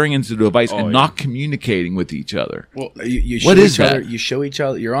staring into the device and not communicating with each other. Well, you show What is each other. that? You show each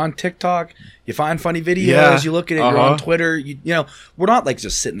other. You're on TikTok. You find funny videos. Yeah. You look at it. You're on Twitter. You know, we're not like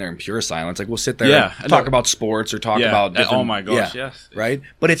just sitting there in pure silence. Like we'll sit there Yeah, and talk about sports or talk about. Different, oh my gosh, yes. Right.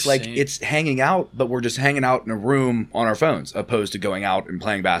 But it's like Insane. it's hanging out, but we're just hanging out in a room on our phones, opposed to going out and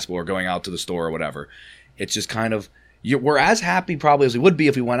playing basketball or going out to the store or whatever. It's just kind of. We're as happy probably as we would be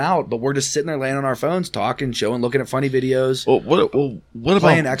if we went out, but we're just sitting there laying on our phones, talking, showing, looking at funny videos. What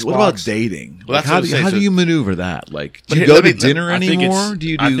Playing about Xbox. what about dating? Well, Like, that's how what do I'm you, saying. how So- do you maneuver that? Like, do But you here, go let to me- dinner I think anymore? Do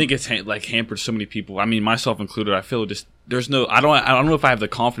you do? I think it's hampered so many people. I mean, myself included. I feel just there's no. I don't know if I have the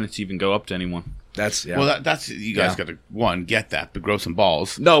confidence to even go up to anyone. That's Well, that's you guys got to get that, but grow some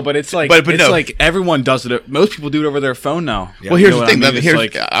balls. No, but it's like But it's no. like everyone does it. Most people do it over their phone now. Well, here's You know the thing. what I mean? Here's,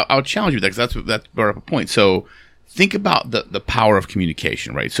 It's like, I'll challenge you with that because that's brought up a point. So think about the power of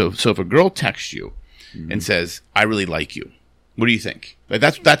communication, right? So if a girl texts you and says, "I really like you," what do you think? Like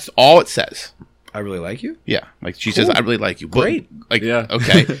that's all it says. I really like you. Yeah, like she says, "I really like you." But, Great. Like Yeah.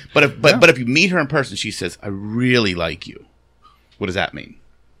 okay, but if you meet her in person, she says, "I really like you." What does that mean?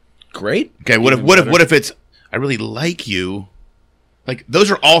 Great. Okay, what if it's "I really like you"? Like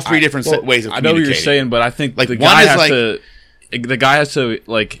those are all three different ways of I know communicating. what you're saying, but I think Like, the one guy is has like- the guy has to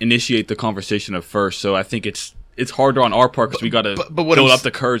like initiate the conversation at first. So I think it's harder on our part because we got to but what build I'm up the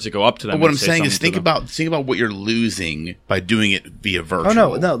courage to go up to them. But what and I'm say saying is something to think about what you're losing by doing it via virtual.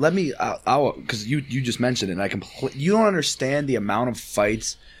 Oh no. Let me. I'll because you just mentioned it, and I you don't understand the amount of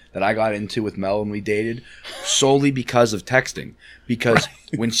fights that I got into with Mel when we dated solely because of texting. Because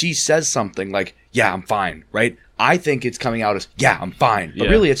when she says something like, "Yeah, I'm fine," right? I think it's coming out as, "Yeah, I'm fine," but Yeah.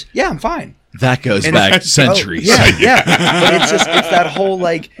 really it's, "Yeah, I'm fine." That goes And back it's- centuries. Oh, yeah. But it's that whole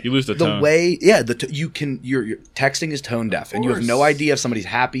like You lose the tone. way. Yeah, you can. Your texting is tone deaf, and you have no idea if somebody's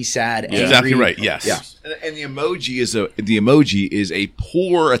happy, sad, angry. Exactly right. Yes. Yeah. And the emoji is a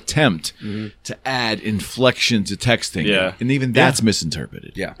poor attempt to add inflection to texting. Yeah. And even that's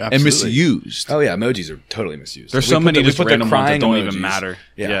misinterpreted. Yeah. And Absolutely. misused. Oh yeah, emojis are totally misused. There's We so put many the- we just put the random ones that crying don't emojis. even matter.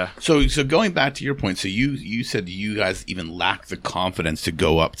 Yeah. Yeah. So going back to your point, so you said you guys even lack the confidence to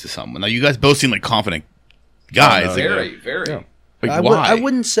go up to someone. Now you guys both seem like confident guys. Like, very. Yeah. like, I why?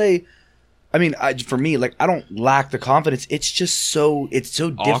 wouldn't say. I mean, for me, like I don't lack the confidence. It's just so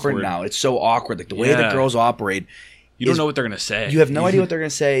different Awkward. now. It's so awkward. Like the way that Yeah. girls operate. You don't is- know what they're gonna say. You have no idea what they're going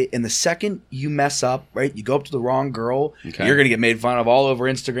to say. And the second you mess up, right, you go up to the wrong girl, Okay. you're going to get made fun of all over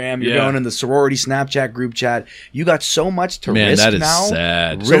Instagram. You're Yeah. going in the sorority Snapchat group chat. You got so much to Man, risk that is now.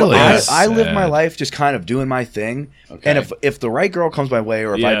 sad. So Really? I live my Sad. life just kind of doing my thing. Okay. And if the right girl comes my way,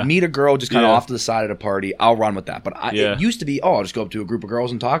 or if I Yeah. meet a girl just kind of Yeah. off to the side at a party, I'll run with that. But Yeah. it used to be, I'll just go up to a group of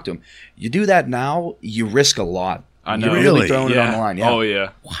girls and talk to them. You do that now, you risk a lot. I know. You're really Really? throwing it on the line. Yeah. Oh yeah.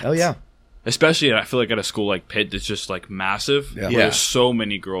 Hell yeah. Especially, I feel like at a school like Pitt, it's just like massive. Yeah. Where Yeah. There's so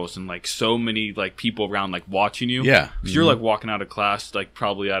many girls and like so many like people around like watching you. Yeah. 'Cause you're like walking out of class, like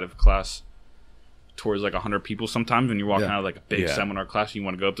probably out of class towards like 100 people sometimes when you're walking Yeah. out of like a big Yeah. seminar class and you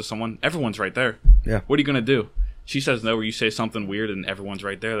want to go up to someone. Everyone's right there. Yeah. What are you gonna do? She says no, or you say something weird and everyone's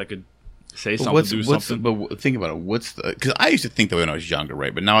right there that could say But something, do something. think about it. What's the? Because I used to think that when I was younger,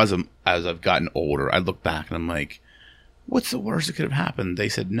 right? But now as I've gotten older, I look back and I'm like, what's the worst that could have happened? They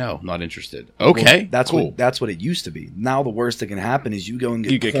said no, not interested. Okay, That's cool. what it used to be. Now the worst that can happen is you go and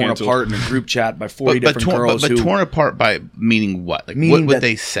You get get torn canceled. apart in a group chat by 40 different girls but who torn apart by meaning what? Like Meaning what would that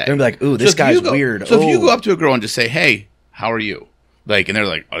they say? they're gonna be like, "Ooh, this if guy's you go- weird." So if you Oh. go up to a girl and just say, "Hey, how are you?" Like, and they're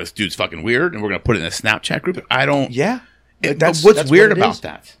like, "Oh, this dude's fucking weird," and we're gonna put it in a Snapchat group. I don't. yeah. But That's what's what weird it about is.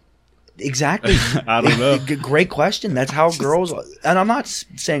 that? Exactly. I don't know. Great question. That's how girls. And I'm not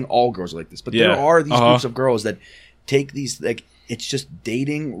saying all girls are like this, but there Yeah. are these Uh-huh. groups of girls that take these like. It's just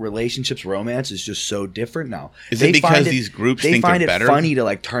dating, relationships, romance is just so different now. Is it because these groups they think find they're it better? funny to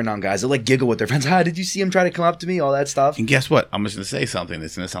like turn on guys? They like giggle with their friends. Did you see him try to come up to me? All that stuff. And guess what? I'm just gonna say something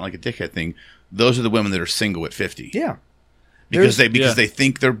that's gonna sound like a dickhead thing. Those are the women that are single at 50. Yeah. because There's- they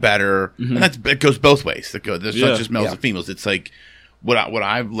think they're better, and it goes both ways. There's Yeah. not just males Yeah. and females. It's like what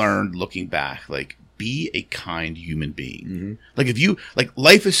I've learned looking back. Like, be a kind human being. Like if you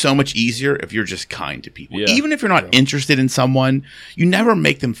life is so much easier if you're just kind to people. Yeah. Even if you're not interested in someone, you never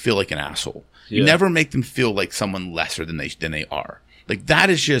make them feel like an asshole. You Yeah. never make them feel like someone lesser than they are. Like that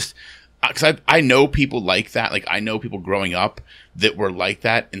is just because I know people like that. Like I know people growing up that were like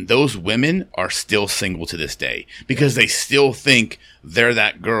that, and those women are still single to this day because they still think they're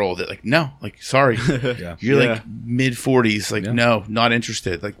that girl that like no, like sorry, you're Yeah. like mid 40s, like no, not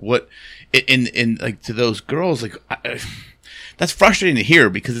interested. Like what? In like to those girls, like that's frustrating to hear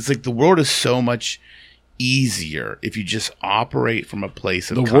because it's like the world is so much easier if you just operate from a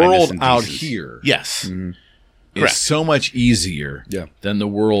place of The kindness world and out decency. here yes. is Correct. so much easier Yeah. than the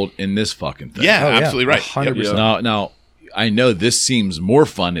world in this fucking thing. Yeah, Oh, yeah. absolutely right. 100%. Yep. Now, I know this seems more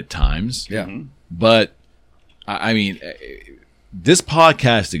fun at times. Yeah. But I mean, this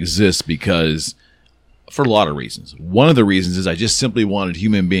podcast exists because for a lot of reasons. One of the reasons is I just simply wanted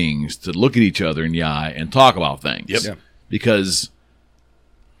human beings to look at each other in the eye and talk about things. Yep. Yeah. Because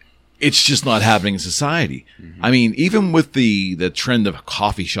it's just not happening in society. I mean, even with the trend of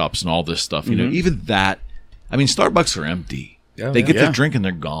coffee shops and all this stuff, you know, even that. I mean, Starbucks are empty. Yeah, they yeah. get Yeah. their drink and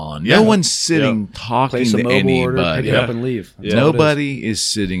they're gone. Yeah. No one's sitting talking Place a to mobile order, anybody. pick it up and leave. That's all it is. Nobody is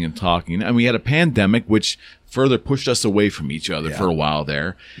sitting and talking. And we had a pandemic, which further pushed us away from each other for a while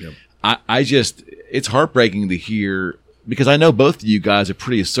there. Yep. I just, it's heartbreaking to hear because I know both of you guys are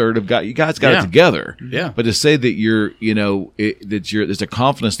pretty assertive. You guys got Yeah. it together. Yeah. But to say that you're, you know, there's a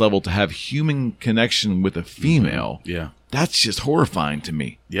confidence level to have human connection with a female. Yeah. That's just horrifying to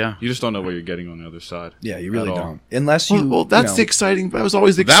me. Yeah. You just don't know what you're getting on the other side. Yeah, you really At all. don't. Unless you. Well, that's you the know, exciting. That was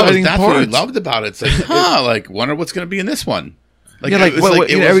always the That's exciting what part. we loved about it. It's like, like, wonder what's going to be in this one. Yeah, like, it was what-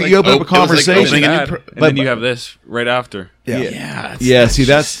 it you was know, you open up a it was like conversation. opening a new Bad. pro- And then you have this right after. Yeah. yeah. Yeah,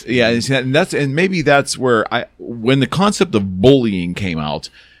 see and maybe that's where when the concept of bullying came out,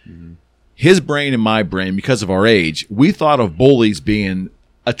 his brain and my brain, because of our age, we thought of bullies being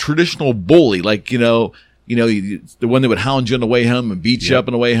a traditional bully, like the one that would hound you on the way home and beat you up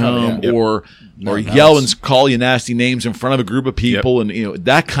on the way home, or yell and call you nasty names in front of a group of people, and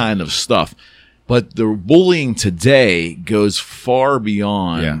that kind of stuff. But the bullying today goes far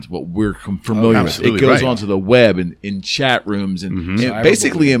beyond what we're familiar with. It absolutely goes right. onto the web and in chat rooms and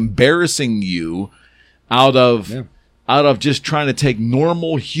basically embarrassing you out of out of just trying to take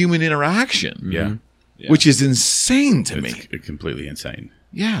normal human interaction. Yeah. Which is insane to me. It's completely insane.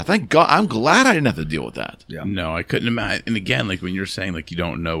 Yeah, thank God. I'm glad I didn't have to deal with that. Yeah. No, I couldn't imagine. And again, like when you're saying like you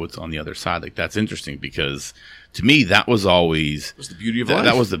don't know what's on the other side, like that's interesting because to me that was always That's the beauty of life.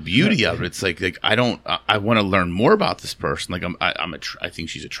 that was the beauty of it. It's like I want to learn more about this person. Like I think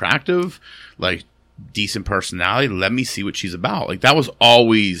she's attractive, like decent personality. Let me see what she's about. Like that was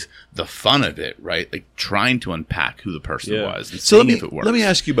always the fun of it, right? Like trying to unpack who the person was and So seeing if it works. let me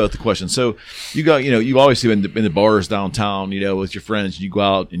ask you about the question. So you got, you obviously in the bars downtown, with your friends, you go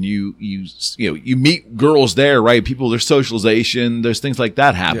out and you meet girls there, right? People, there's socialization, there's things like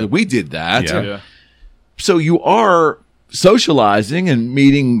that happen. Yeah. We did that. Yeah. So you are socializing and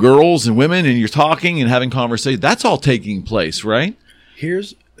meeting girls and women and you're talking and having conversations. That's all taking place, right?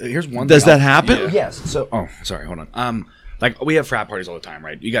 Here's one. Does thing that happen? Oh, yes. So, sorry, hold on. Like we have frat parties all the time,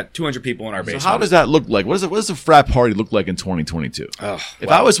 right? You got 200 people in our So basement. how does that look like? What does a frat party look like in 2022?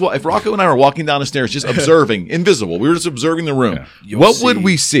 If Rocco and I were walking down the stairs just observing, invisible, we were just observing the room, what would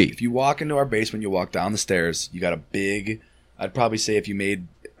we see? If you walk into our basement, you walk down the stairs, you got a big, I'd probably say if you made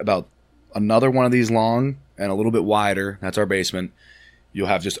about another one of these long and a little bit wider, that's our basement, you'll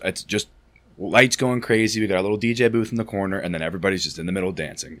have it's just lights going crazy. We got a little DJ booth in the corner, and then everybody's just in the middle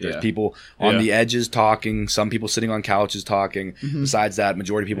dancing. There's people on the edges talking, some people sitting on couches talking. Besides that,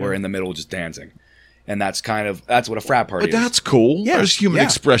 majority of people are in the middle just dancing. And that's what a frat party is. But that's cool. Yeah, There's human yeah.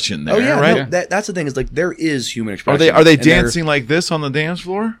 expression there, Oh yeah, right? no, that's the thing is like there is human expression. Are they And they're- dancing like this on the dance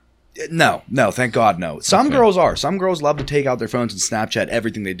floor? No, thank God, no. Some girls are. Some girls love to take out their phones and Snapchat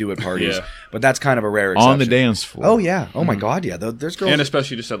everything they do at parties. Yeah. But that's kind of a rare exception. On the dance floor. Oh yeah. Oh my God, yeah. There's girls. And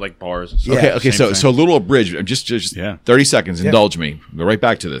especially just at like bars and stuff. Yeah. Okay, Same so a thing. little abridged. Just 30 seconds. Indulge me. Go right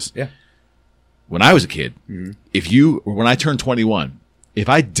back to this. Yeah. When I was a kid, when I turned 21, if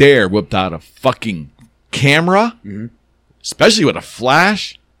I dare whipped out a fucking camera, especially with a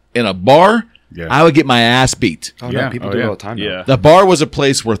flash in a bar, I would get my ass beat. Oh, Yeah. no, people Oh, do it yeah. all the time. now. Yeah. The bar was a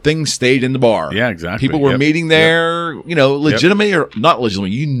place where things stayed in the bar. Yeah, exactly. People were Yep. meeting there, legitimately or not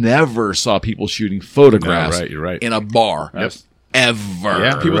legitimately. You never saw people shooting photographs No, right, you're right. in a bar. Yep. Ever.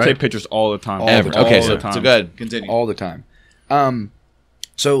 Yeah, People right. take pictures all the time. All Ever. the time. Okay, All so, the time. so go ahead. Continue. All the time.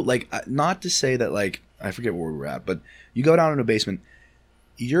 So like, not to say that like I forget where we were at, but you go down in a basement.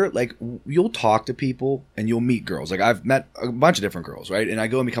 You're like you'll talk to people and you'll meet girls. Like I've met a bunch of different girls, right? And I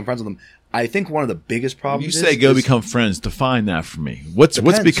go and become friends with them. I think one of the biggest problems. You say go is- become friends. Define that for me. What's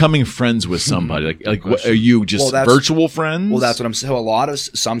Depends. becoming friends with somebody? Like what, are you just Well, that's- virtual friends? Well, that's what I'm saying. So a lot of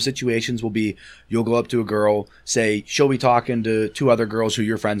some situations will be you'll go up to a girl, say she'll be talking to two other girls who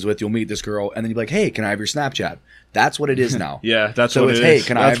you're friends with. You'll meet this girl, and then you'll be like, "Hey, can I have your Snapchat?" That's what it is now. Yeah, that's So what it's, it hey, is.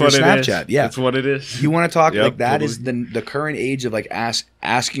 can I That's have your what it is. Snapchat? Yeah. That's what it is. You want to talk Yep, like that totally. is the current age of like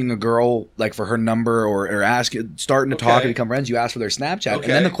asking a girl like for her number or starting to talk Okay. and become friends. You ask for their Snapchat, Okay.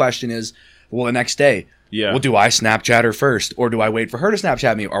 and then the question is, well, the next day. Yeah. Well, do I Snapchat her first, or do I wait for her to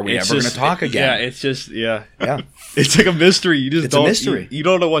Snapchat me? Are we It's ever going just- to talk again? Yeah, it's just Yeah. It's like a mystery. You just It's a don't. mystery. You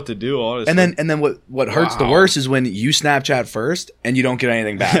don't know what to do. Honestly. And then what hurts the worst is when you Snapchat first and you don't get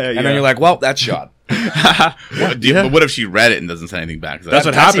anything back, and Yeah. then you're like, well, that's shot. But what if she read it and doesn't say anything back? That's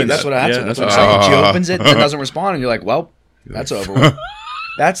what That's happens. That's what happens. Yeah, That's what I'm saying. She opens it and doesn't respond, and you're like, well, that's over with.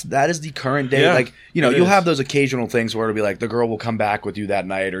 That is the current day. Yeah, like, it you'll is. have those occasional things where it'll be like the girl will come back with you that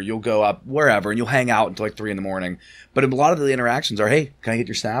night, or you'll go up wherever and you'll hang out until like 3 a.m. But a lot of the interactions are, hey, can I get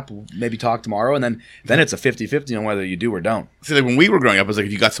your snap? We'll maybe talk tomorrow, and then it's a 50-50 on whether you do or don't. See, like when we were growing up, it was like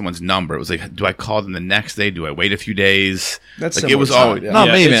if you got someone's number, it was like, do I call them the next day? Do I wait a few days? That's like similar it was to that, always yeah. Not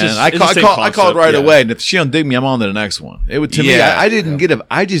Yeah, me, it's man. just- I it's call, the I same call, I called concept, right yeah. away, and if she don't dig me, I'm on to the next one. It would to me. Yeah. I didn't get a.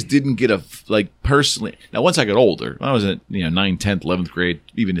 I just didn't get a like personally. Now, once I got older, when I was in 9th, 10th, 11th grade,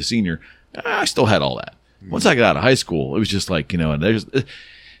 even a senior, I still had all that. Once I got out of high school, it was just like there's.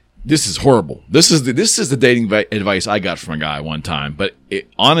 This is horrible. This is the dating advice I got from a guy one time, but it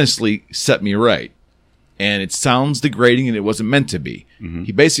honestly set me right. And it sounds degrading, and it wasn't meant to be.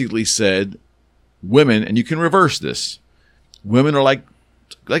 He basically said, "Women, and you can reverse this. Women are like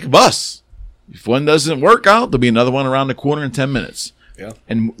a bus. If one doesn't work out, there'll be another one around the corner in 10 minutes." Yeah.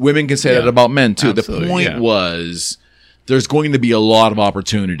 And women can say Yeah. that about men too. Absolutely, The point yeah. was, there's going to be a lot of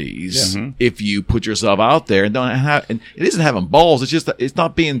opportunities if you put yourself out there and don't have. And it isn't having balls. It's just it's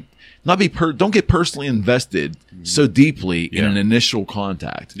not being. Don't get personally invested so deeply in Yeah. an initial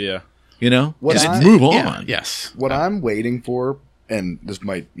contact. yeah. What Just I- move on. Yeah, yes. What I'm waiting for, and this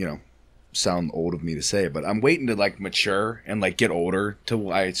might, sound old of me to say, but I'm waiting to like mature and like get older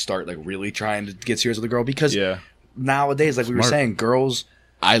till I start like really trying to get serious with a girl because Yeah. nowadays, like we were Smart. saying, girls,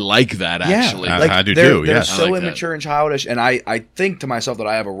 I like that actually. I do they're, too, they're yeah. so I like that. immature and childish, and I think to myself that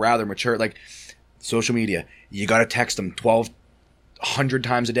I have a rather mature like. social media, you got to text them 1,200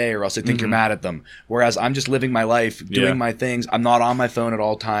 times a day or else they think you're mad at them. Whereas I'm just living my life, doing my things. I'm not on my phone at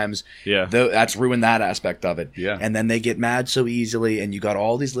all times. Yeah. That's ruined that aspect of it. Yeah. And then they get mad so easily, and you got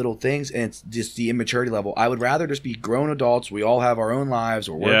all these little things, and it's just the immaturity level. I would rather just be grown adults. We all have our own lives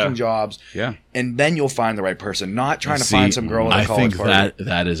or working jobs. Yeah. And then you'll find the right person, not trying to find some girl at a I college think party.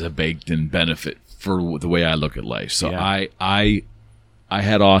 that is a baked-in benefit for the way I look at life. So Yeah. I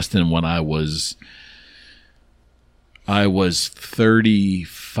had Austin when I was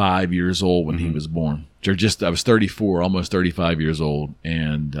 35 years old when he was born. I was 34, almost 35 years old,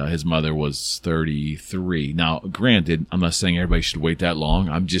 and his mother was 33. Now, granted, I'm not saying everybody should wait that long.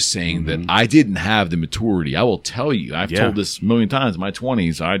 I'm just saying that I didn't have the maturity. I will tell you, I've told this a million times. In my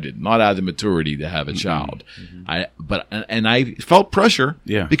 20s, I did not have the maturity to have a child. I felt pressure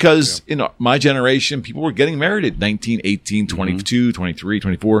because my generation, people were getting married at 19, 18, 22, 23,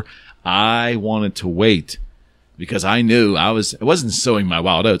 24. I wanted to wait, because I knew I wasn't sowing my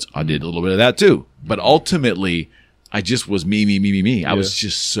wild oats. I did a little bit of that too. But ultimately, I just was me. I was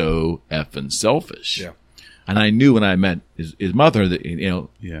just so effing selfish. Yeah. And I knew when I met his mother that,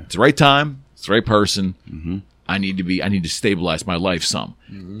 it's the right time, it's the right person. I need to stabilize my life some.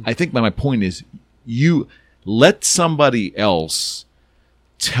 I think my point is, you let somebody else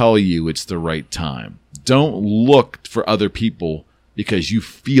tell you it's the right time. Don't look for other people because you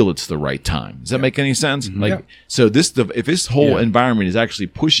feel it's the right time. Does that make any sense? So if this whole environment is actually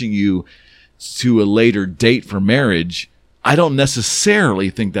pushing you to a later date for marriage, I don't necessarily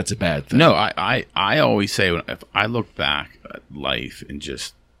think that's a bad thing. No, I always say, if I look back at life and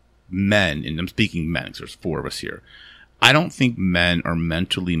just men, and I'm speaking men because there's 4 of us here, I don't think men are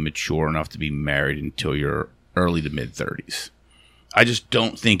mentally mature enough to be married until you're early to mid 30s. I just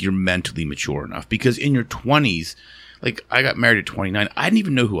don't think you're mentally mature enough, because in your 20s, like, I got married at 29. I didn't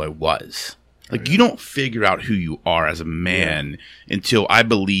even know who I was. Like, you don't figure out who you are as a man until, I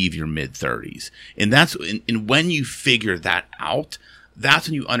believe, your mid 30s. And and when you figure that out, that's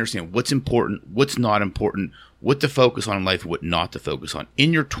when you understand what's important, what's not important, what to focus on in life, what not to focus on.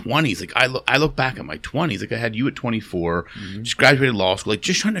 In your 20s, like, I look back at my 20s, like, I had you at 24, just graduated law school, like,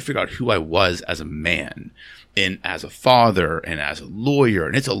 just trying to figure out who I was as a man and as a father and as a lawyer.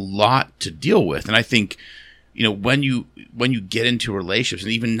 And it's a lot to deal with. And I think, when you get into relationships,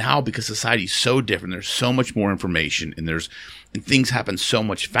 and even now, because society's so different, there's so much more information, and things happen so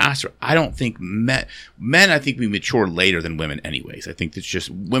much faster. I don't think men, I think we mature later than women anyways. I think it's just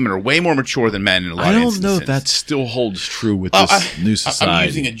women are way more mature than men in a lot of instances. I don't know if that still holds true with this new society. I'm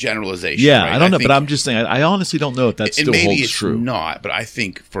using a generalization. Yeah, right? I don't know, but I'm just saying, I honestly don't know if that still maybe holds it's true. Not, but I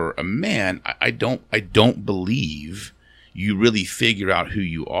think for a man, I don't believe you really figure out who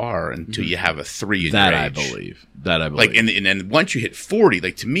you are until you have a 3 in your age. That I believe. Like, and once you hit 40,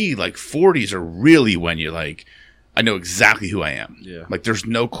 like, to me, like, 40s are really when you're like, I know exactly who I am. Yeah. Like, there's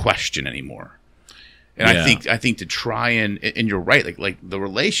no question anymore. And I think to try and you're right, like the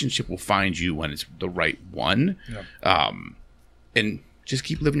relationship will find you when it's the right one. Yeah. And just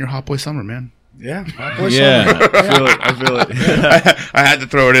keep living your hot boy summer, man. Yeah. I feel it. I had to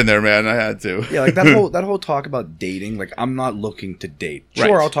throw it in there, man. I had to. Yeah, like that whole talk about dating, like, I'm not looking to date.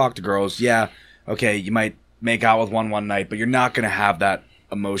 Sure, I'll talk to girls. Yeah. Okay, you might make out with one night, but you're not going to have that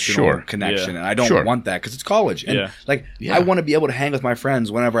emotional connection. And I don't want that, because it's college. And I want to be able to hang with my friends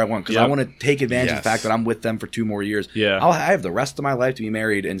whenever I want, because I want to take advantage of the fact that I'm with them for 2 more years. Yeah. I have the rest of my life to be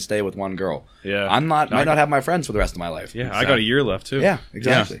married and stay with one girl. Yeah. Might not have my friends for the rest of my life. Yeah, I got a year left too. Yeah,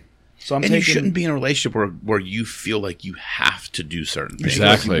 exactly. Yeah. So you shouldn't be in a relationship where you feel like you have to do certain things.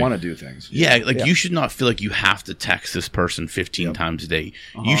 Exactly. You want to do things. You should not feel like you have to text this person 15 times a day.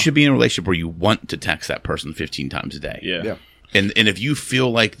 You should be in a relationship where you want to text that person 15 times a day. Yeah. And if you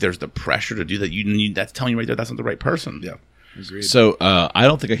feel like there's the pressure to do that, that's telling you right there that's not the right person. Yeah. Agreed. So I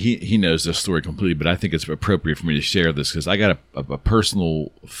don't think he knows this story completely, but I think it's appropriate for me to share this, because I got a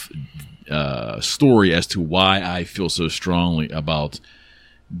personal story as to why I feel so strongly about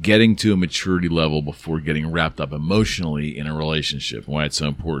getting to a maturity level before getting wrapped up emotionally in a relationship, and why it's so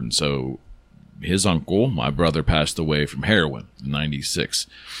important. So his uncle, my brother, passed away from heroin in 96.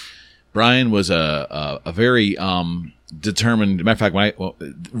 Brian was a very determined. Matter of fact,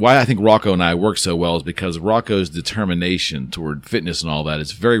 why I think Rocco and I work so well is because Rocco's determination toward fitness and all that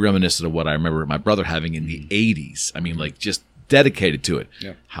is very reminiscent of what I remember my brother having in the 80s. I mean, like, just dedicated to it.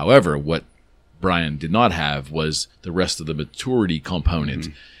 Yeah. However, what Brian did not have was the rest of the maturity component.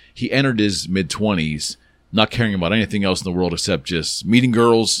 He entered his mid-20s not caring about anything else in the world except just meeting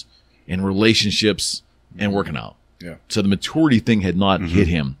girls and relationships and working out. Yeah. So the maturity thing had not hit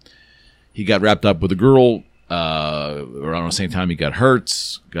him. He got wrapped up with a girl around the same time he got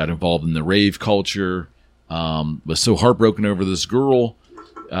hurt, got involved in the rave culture, was so heartbroken over this girl,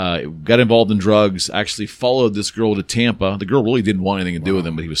 got involved in drugs, actually followed this girl to Tampa. The girl really didn't want anything to do with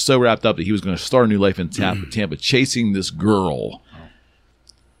him, but he was so wrapped up that he was going to start a new life in Tampa, chasing this girl.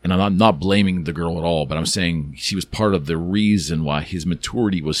 And I'm not blaming the girl at all, but I'm saying she was part of the reason why his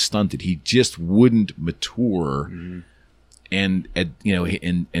maturity was stunted. He just wouldn't mature, and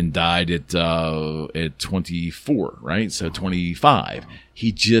died at 24, right? So 25.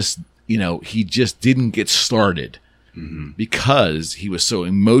 He just didn't get started because he was so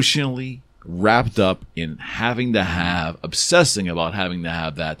emotionally wrapped up in obsessing about having to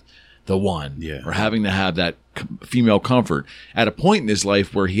have the one, or having to have that female comfort at a point in his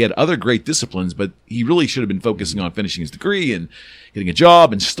life where he had other great disciplines, but he really should have been focusing on finishing his degree and getting a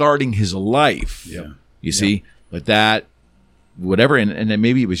job and starting his life. You see, but that, whatever, and then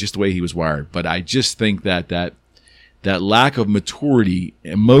maybe it was just the way he was wired. But I just think that lack of maturity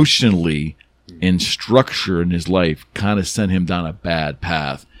emotionally and structure in his life kind of sent him down a bad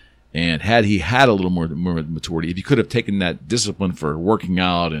path. And had he had a little more maturity, if he could have taken that discipline for working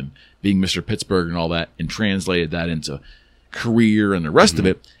out and being Mr. Pittsburgh and all that and translated that into career and the rest of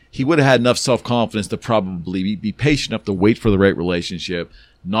it, he would have had enough self-confidence to probably be patient enough to wait for the right relationship,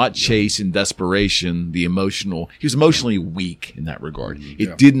 not chase in desperation the emotional. He was emotionally weak in that regard.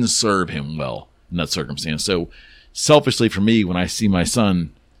 It didn't serve him well in that circumstance. So selfishly for me, when I see my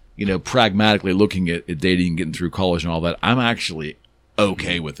son, pragmatically looking at dating and getting through college and all that, I'm actually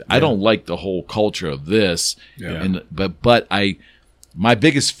okay with it. I don't like the whole culture of this, but my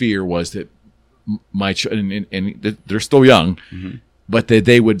biggest fear was that my and they're still young, but that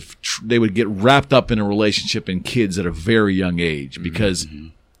they would get wrapped up in a relationship and kids at a very young age, because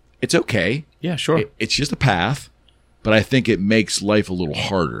it's okay. Yeah, sure. It's just a path, but I think it makes life a little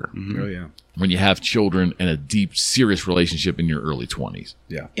harder. Oh yeah. When you have children and a deep, serious relationship in your early 20s.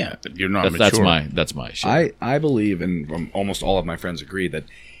 Yeah. Yeah, you're not mature. That's my issue. I believe, and almost all of my friends agree, that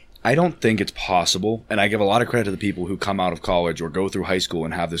I don't think it's possible, and I give a lot of credit to the people who come out of college or go through high school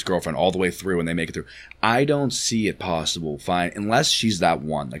and have this girlfriend all the way through and they make it through. I don't see it possible, unless she's that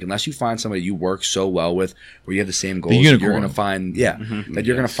one. Like, unless you find somebody you work so well with, where you have the same goals, you're going to find, that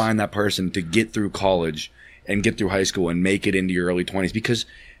you're going to find that person to get through college and get through high school and make it into your early 20s, because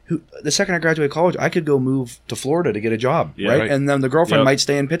the second I graduate college, I could go move to Florida to get a job, right? And then the girlfriend might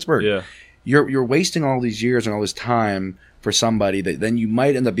stay in Pittsburgh. Yeah. You're wasting all these years and all this time for somebody that then you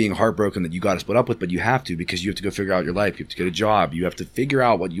might end up being heartbroken that you got to split up with, but you have to, because you have to go figure out your life. You have to get a job. You have to figure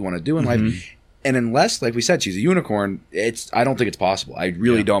out what you want to do in life. And unless, like we said, she's a unicorn, I don't think it's possible. I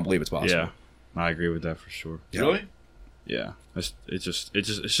really don't believe it's possible. Yeah, I agree with that for sure. Really? Yeah, it's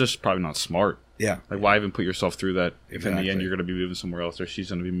just probably not smart. Yeah. Like, why even put yourself through that if in the Exactly. end you're going to be moving somewhere else, or she's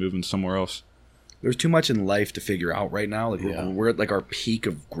going to be moving somewhere else? There's too much in life to figure out right now. Like we're at like our peak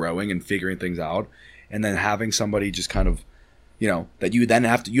of growing and figuring things out, and then having somebody just kind of, that you then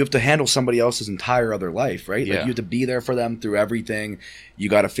have to handle somebody else's entire other life, right? Like, you have to be there for them through everything. You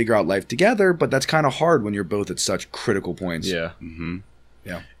got to figure out life together, but that's kind of hard when you're both at such critical points. Yeah.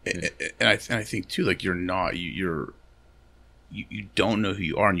 Yeah. And I think too, like, you don't know who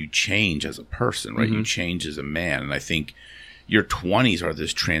you are, and you change as a person, right? You change as a man. And I think your 20s are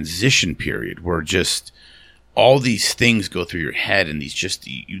this transition period where just all these things go through your head, and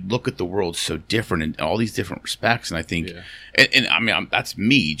you look at the world so different in all these different respects. And I think, and I mean, that's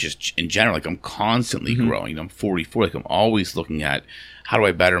me just in general. Like, I'm constantly growing. I'm 44. Like, I'm always looking at, how do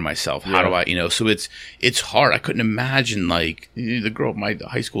I better myself? How do I, so it's hard. I couldn't imagine, like, the girl, my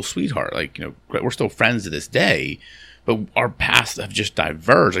high school sweetheart, like, we're still friends to this day, but our paths have just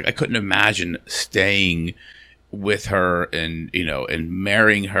diverged. Like, I couldn't imagine staying with her and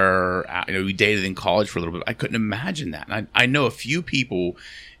marrying her. We dated in college for a little bit. I couldn't imagine that. And I know a few people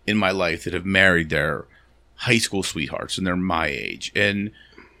in my life that have married their high school sweethearts, and they're my age. And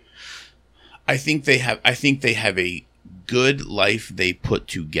I think they have a good life they put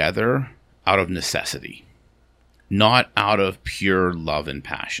together out of necessity, not out of pure love and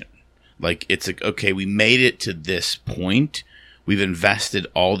passion. Like, it's like, okay, we made it to this point. We've invested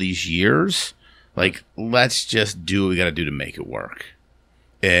all these years. Like, let's just do what we got to do to make it work.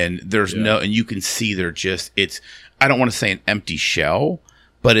 And and you can see I don't want to say an empty shell,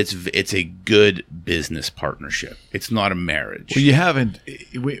 but it's a good business partnership. It's not a marriage.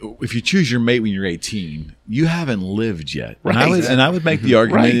 Well, if you choose your mate when you're 18, you haven't lived yet. Right. And I would make the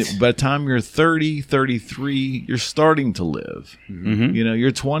argument Right. that by the time you're 30, 33, you're starting to live.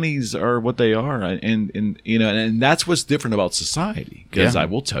 Your 20s are what they are. And that's what's different about society. Because I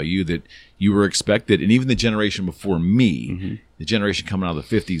will tell you that you were expected, and even the generation before me, the generation coming out of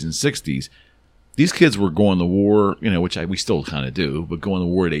the 50s and 60s, these kids were going to war, which we still kind of do, but going to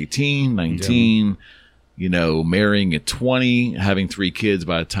war at 18, 19, marrying at 20, having 3 kids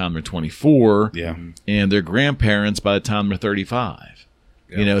by the time they're 24, and their grandparents by the time they're 35.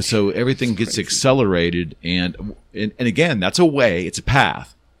 So everything gets accelerated, and again, that's a way, it's a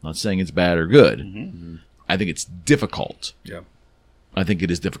path. I'm not saying it's bad or good. I think it's difficult. Yeah. I think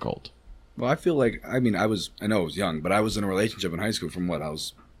it is difficult. Well, I feel like, I know I was young, but I was in a relationship in high school from I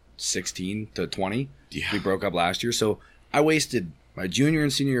was 16 to 20. Yeah. We broke up last year. So I wasted my junior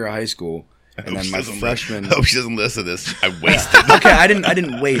and senior year of high school. And then my freshman. I hope she doesn't listen to this. I wasted. Okay, I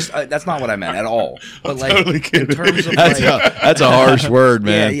didn't waste. That's not what I meant at all. But totally in terms of that's a harsh word,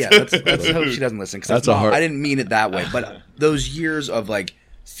 man. Yeah. Let's hope she doesn't listen. Because I didn't mean it that way. But those years of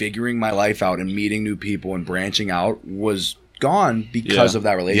figuring my life out and meeting new people and branching out was gone because of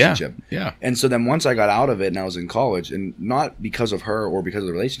that relationship. Yeah. And so then once I got out of it and I was in college, and not because of her or because of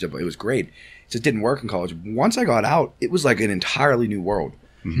the relationship, but it was great. It just didn't work in college. Once I got out, it was like an entirely new world.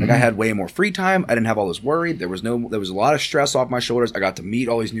 I had way more free time. I didn't have all this worry. There was a lot of stress off my shoulders. I got to meet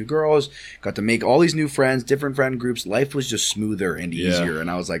all these new girls, got to make all these new friends, different friend groups. Life was just smoother and easier.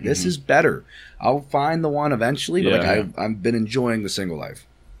 And I was like, this is better. I'll find the one eventually. But I've been enjoying the single life.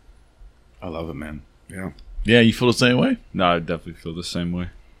 I love it, man. Yeah. Yeah, you feel the same way? No, I definitely feel the same way.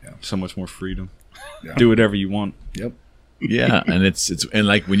 Yeah. So much more freedom. Yeah. Do whatever you want. Yep. Yeah, and it's and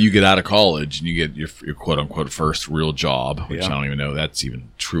when you get out of college and you get your quote unquote first real job, which I don't even know if that's even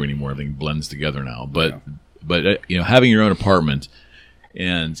true anymore. Everything blends together now. But having your own apartment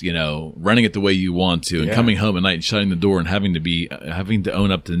and running it the way you want to, and coming home at night and shutting the door and having to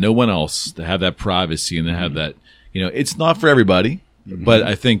own up to no one else, to have that privacy and to have that it's not for everybody, but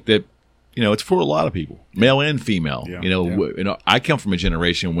I think that it's for a lot of people, male and female. I come from a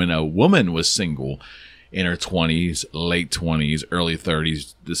generation when a woman was single in her 20s, late 20s, early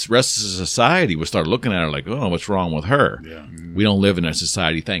 30s, this rest of society would start looking at her like, oh, what's wrong with her? Yeah. We don't live in a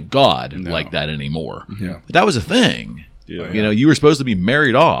society, thank God, like that anymore. Yeah. But that was a thing. Yeah. You were supposed to be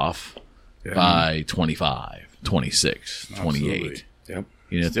married off by 25, 26, 28. Absolutely. Yep.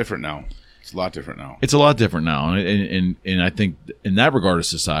 It's different now. It's a lot different now. It's a lot different now. And I think in that regard of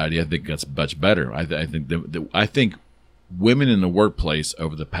society, I think that's much better. I think women in the workplace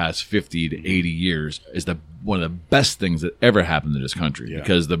over the past 50 to 80 years is one of the best things that ever happened to this country,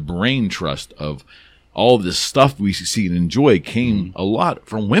 because the brain trust of all of this stuff we see and enjoy came a lot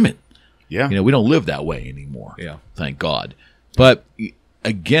from women. Yeah. We don't live that way anymore. Yeah. Thank God. But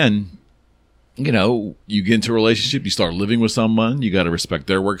again, you get into a relationship, you start living with someone, you got to respect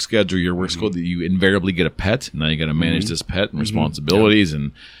their work schedule, your work schedule. You invariably get a pet. Now you got to manage this pet and responsibilities.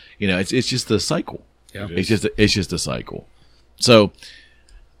 And, it's just a cycle. Yeah. It's just a cycle. So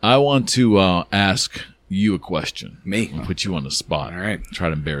I want to ask you a question. Me? I'll put you on the spot. All right. Try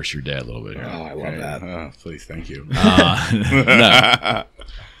to embarrass your dad a little bit here. Oh, I love that. Please, thank you. No.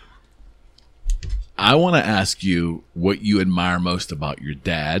 I want to ask you what you admire most about your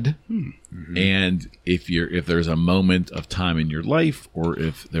dad, and if there's a moment of time in your life, or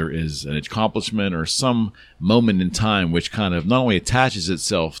if there is an accomplishment or some moment in time which kind of not only attaches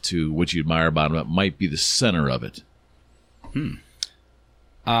itself to what you admire about him, but might be the center of it.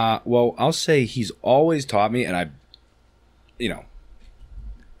 Well, I'll say he's always taught me, and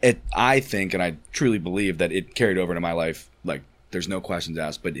I think, and I truly believe that it carried over into my life. Like, there's no questions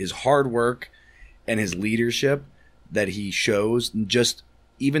asked, but his hard work and his leadership that he shows, just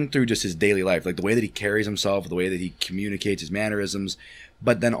even through just his daily life, like the way that he carries himself, the way that he communicates, his mannerisms,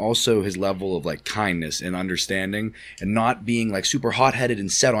 but then also his level of kindness and understanding, and not being super hot-headed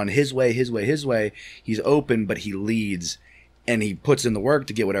and set on his way. He's open, but he leads, and he puts in the work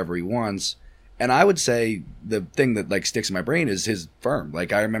to get whatever he wants. And I would say the thing that sticks in my brain is his firm.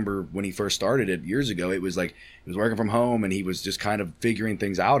 I remember when he first started it years ago, it was he was working from home and he was just kind of figuring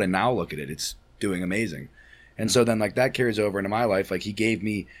things out, and now look at it, it's doing amazing. And so then that carries over into my life. He gave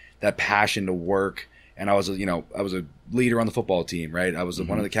me that passion to work, and I was a leader on the football team, right? I was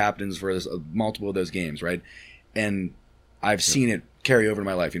one of the captains for multiple of those games, right? And I've seen it carry over to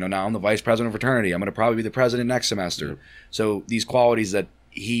my life. Now I'm the vice president of fraternity. I'm going to probably be the president next semester. So these qualities that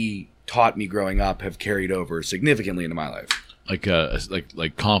he taught me growing up have carried over significantly into my life.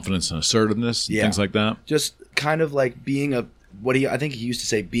 Like confidence and assertiveness and things like that. Just kind of being I think he used to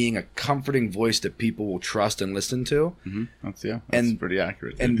say, being a comforting voice that people will trust and listen to. Mm-hmm. That's pretty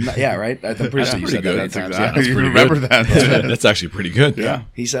accurate. And right? I'm pretty sure you said that many times. Exactly. You remember that. That's actually pretty good. Yeah.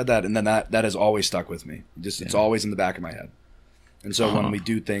 He said that, and then that has always stuck with me. It's always in the back of my head. And so when we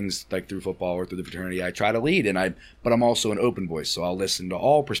do things through football or through the fraternity, I try to lead, but I'm also an open voice, so I'll listen to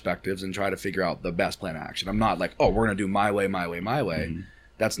all perspectives and try to figure out the best plan of action. I'm not we're going to do my way.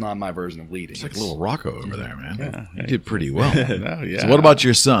 that's not my version of leading. It's like a little Rocco over there, man. Yeah. You did pretty well. No, yeah. So what about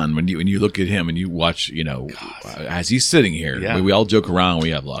your son? When you look at him and you watch, you know, as he's sitting here, Yeah. we all joke around.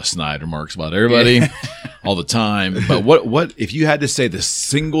 We have a lot of snide remarks about everybody all the time. But what if you had to say the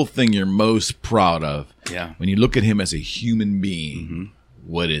single thing you're most proud of? Yeah. When you look at him as a human being,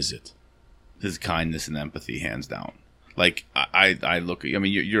 what is it? His kindness and empathy, hands down. Like I look at, I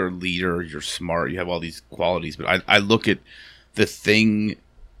mean, you're a leader, you're smart, you have all these qualities, but I look at the thing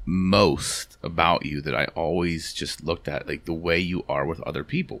most about you that I always just looked at, like the way you are with other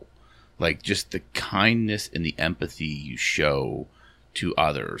people, like just the kindness and the empathy you show to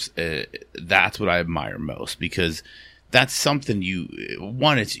others. That's what I admire most, because that's something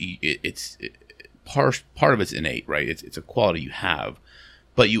it's part of it's innate, right? It's a quality you have,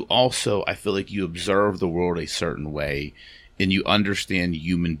 but you also, I feel like you observe the world a certain way, and you understand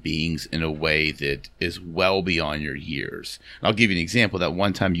human beings in a way that is well beyond your years. And I'll give you an example. That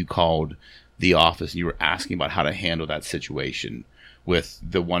one time you called the office and you were asking about how to handle that situation with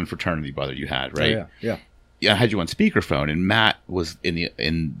the one fraternity brother you had, right? Oh, yeah. Yeah, I had you on speakerphone, and Matt was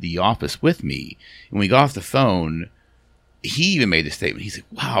in the office with me. And when we got off the phone, he even made the statement. He's like,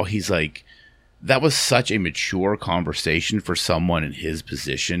 wow, he's like, that was such a mature conversation for someone in his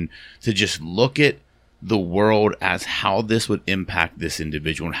position to just look at the world as how this would impact this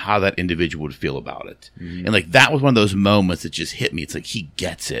individual and how that individual would feel about it. And like, that was one of those moments that just hit me. It's like, he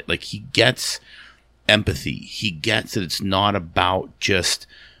gets it. Like, he gets empathy. He gets that it's not about just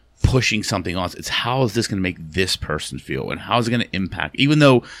pushing something on. It's how is this going to make this person feel, and how is it going to impact, even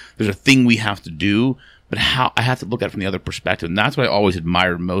though there's a thing we have to do, but how I have to look at it from the other perspective. And that's what I always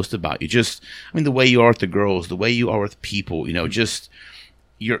admired most about you. Just, I mean, the way you are with the girls, the way you are with people, you know, just,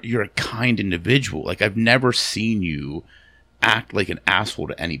 you're a kind individual. Like, I've never seen you act like an asshole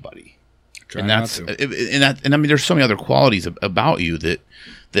to anybody. Try And not that's, to. and I mean, there's so many other qualities about you that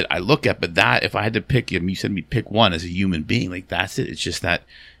I look at, but that, if I had to pick, you said me pick one as a human being, like, that's it. It's just that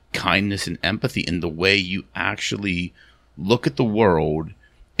kindness and empathy in the way you actually look at the world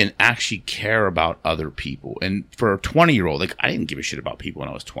and actually care about other people. And for a 20-year-old, like, I didn't give a shit about people when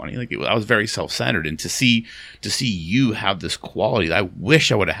I was 20. Like, I was very self-centered. And to see you have this quality that I wish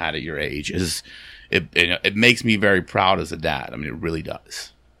I would have had at your age is, it makes me very proud as a dad. I mean, it really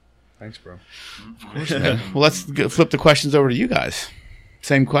does. Thanks, bro. Of course, man. Well, let's flip the questions over to you guys.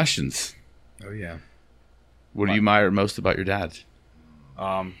 Same questions. Oh, yeah. What do you admire most about your dad?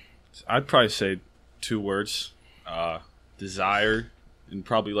 I'd probably say 2 words: desire, and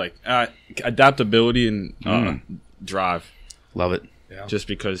probably like adaptability and drive. Love it. Yeah. Just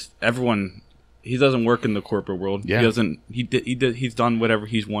because he doesn't work in the corporate world. Yeah. He's done whatever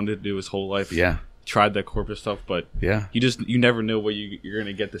he's wanted to do his whole life. Yeah. Tried that corporate stuff, but Yeah. you never know what you're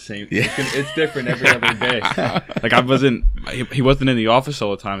gonna get the same. Yeah. It's different every other day. Like, he wasn't in the office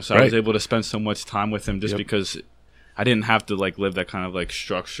all the time, so I was Right. able to spend so much time with him just because I didn't have to like live that kind of like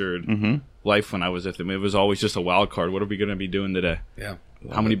structured life when I was with him. It was always just a wild card. What are we gonna be doing today? Yeah.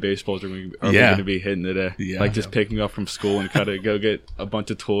 How many baseballs are we Yeah. going to be hitting today? Yeah. Like, just picking up from school and kind of go get a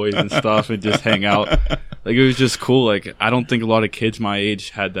bunch of toys and stuff and just hang out. Like, it was just cool. Like, I don't think a lot of kids my age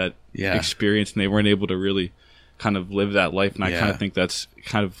had that Yeah. experience, and they weren't able to really kind of live that life. And I kind Yeah. of think that's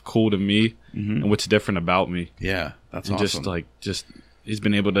kind of cool to me and what's different about me. Yeah. That's And awesome. just he's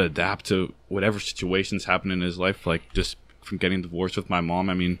been able to adapt to whatever situations happen in his life. Like, just from getting divorced with my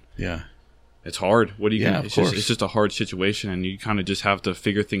mom. I mean, yeah. it's hard. What do you? Yeah, gonna, of it's course. just a hard situation, and you kind of just have to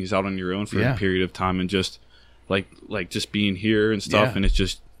figure things out on your own for Yeah. a period of time, and just like just being here and stuff, Yeah. and it's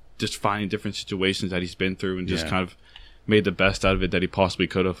just finding different situations that he's been through, and just Yeah. kind of made the best out of it that he possibly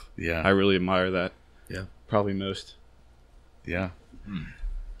could have. Yeah. I really admire that. Yeah. Probably most. Yeah.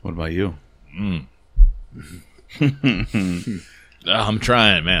 What about you? I'm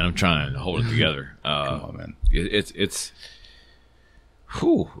trying, man. I'm trying to hold it together. Come on, man. It's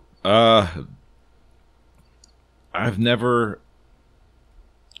whew. I've never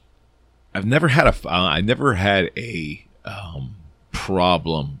had a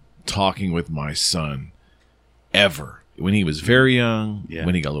problem talking with my son ever. When he was very young, Yeah.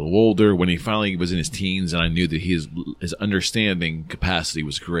 when he got a little older, when he finally was in his teens, and I knew that his understanding capacity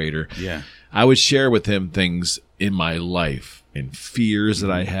was greater. Yeah. I would share with him things in my life and fears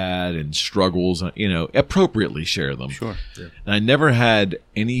that I had and struggles, appropriately share them. Sure. And I never had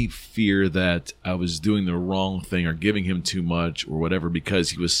any fear that I was doing the wrong thing or giving him too much or whatever,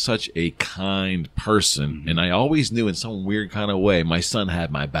 because he was such a kind person. And I always knew in some weird kind of way my son had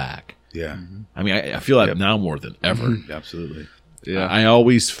my back. Yeah. I mean, I feel that now more than ever. Absolutely. Yeah. I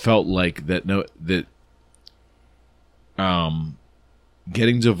always felt like that.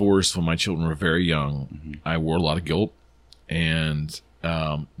 Getting divorced when my children were very young, I wore a lot of guilt, and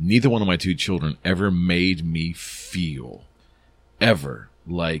neither one of my two children ever made me feel ever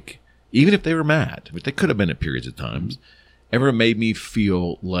like, even if they were mad, which they could have been at periods of times, ever made me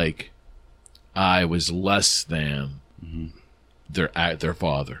feel like I was less than their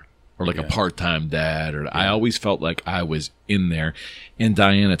father, or like a part-time dad, or I always felt like I was in there. And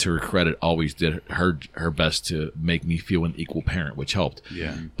Diana, to her credit, always did her best to make me feel an equal parent, which helped.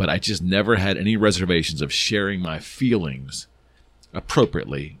 Yeah. But I just never had any reservations of sharing my feelings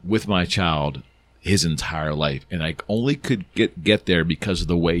appropriately with my child his entire life. And I only could get there because of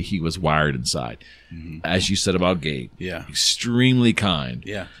the way he was wired inside. As you said about Gabe. Yeah. Extremely kind.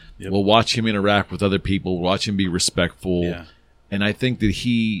 Yeah. Yep. We'll watch him interact with other people, watch him be respectful. Yeah. And I think that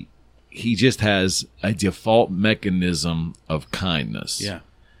he just has a default mechanism of kindness. Yeah.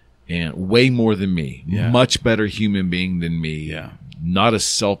 And way more than me. Yeah. Much better human being than me. Yeah. Not a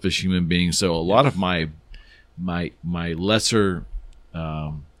selfish human being. So a lot of my lesser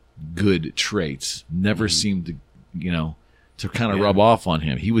good traits never seemed to, to kind of rub off on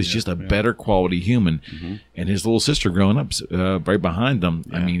him. He was just a better quality human. And his little sister growing up right behind them,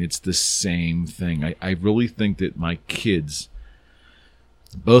 I mean, it's the same thing. I really think that my kids,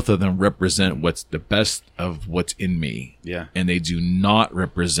 both of them represent what's the best of what's in me. Yeah. And they do not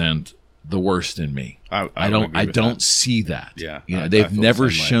represent the worst in me. I don't see that. Yeah. They've I feel never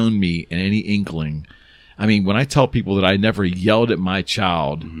the same way. shown me in any inkling. I mean, when I tell people that I never yelled at my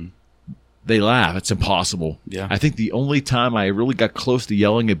child, they laugh. It's impossible. Yeah. I think the only time I really got close to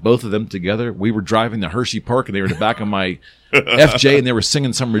yelling at both of them together, we were driving to Hershey Park, and they were in the back of my FJ, and they were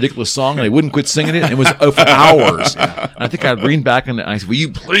singing some ridiculous song, and they wouldn't quit singing it, and it was for hours. And I think I'd lean back and I said, "Will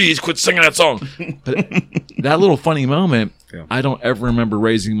you please quit singing that song?" But that little funny moment, I don't ever remember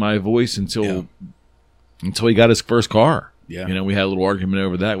raising my voice until he got his first car. Yeah. We had a little argument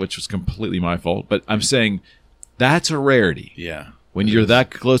over that, which was completely my fault. But I'm saying that's a rarity. Yeah. When you're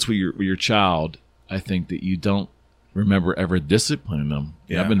that close with your child, I think that you don't remember ever disciplining them.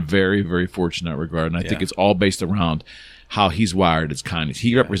 Yeah. I've been very, very fortunate in that regard, and I think Yeah. it's all based around how he's wired as kindness.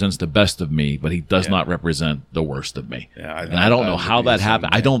 He represents the best of me, but he does not represent the worst of me. Yeah, and I don't know how that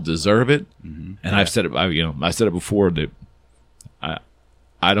happened. I don't deserve it, Mm-hmm. and I've said it. I said it before that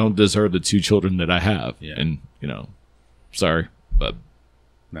I don't deserve the two children that I have, and sorry, but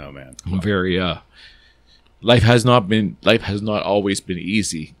No, man. I'm very life has not always been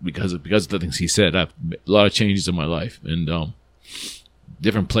easy because of the things he said. I've made a lot of changes in my life, and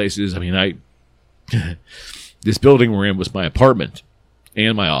different places. I mean, this building we're in was my apartment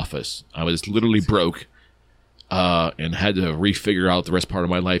and my office. I was literally broke and had to refigure out the rest part of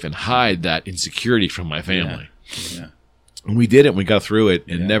my life and hide that insecurity from my family. Yeah. And we did it. We got through it,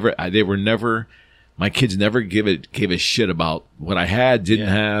 and my kids never gave a shit about what I had, didn't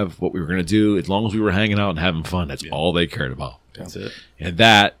have, what we were going to do. As long as we were hanging out and having fun, that's all they cared about. That's it. And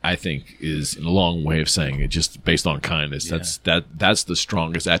that, I think, is a long way of saying it, just based on kindness. That's the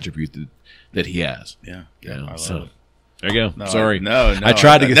strongest attribute that he has. Yeah. You know, I love so it. there you go. No, Sorry. no, I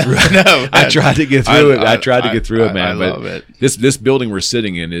tried to get through it. No, I tried to get through it. I tried to get through it, man. I but love it. This building we're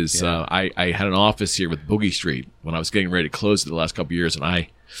sitting in is, I had an office here with Boogie Street when I was getting ready to close it the last couple of years, and I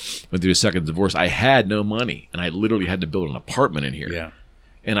went through a second divorce. I had no money, and I literally had to build an apartment in here. Yeah.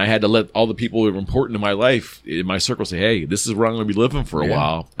 And I had to let all the people who were important in my life, in my circle, say, "Hey, this is where I'm going to be living for a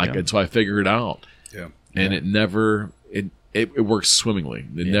while." Until I figure it out. Yeah. And it never it works swimmingly.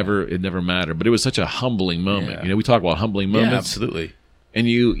 It never mattered. But it was such a humbling moment. Yeah. We talk about humbling moments. Yeah, absolutely. And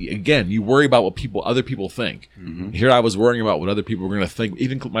you worry about what other people think. Here I was worrying about what other people were going to think,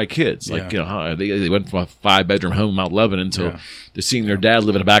 even my kids. Like, they went from a 5-bedroom home in Mount Lebanon to they're seeing their dad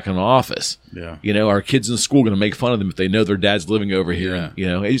living back in an office. Yeah. Our kids in school going to make fun of them if they know their dad's living over here.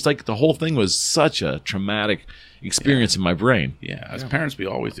 Yeah. And, it's like the whole thing was such a traumatic experience in my brain. Yeah, as parents, we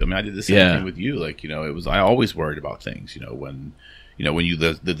always. I mean, I did the same thing with you. Like, it was. I always worried about things. When you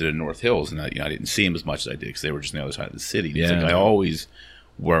lived in North Hills, and I didn't see them as much as I did because they were just on the other side of the city. It's like I always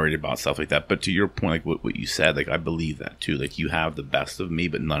worried about stuff like that. But to your point, like what you said, like I believe that too. Like you have the best of me,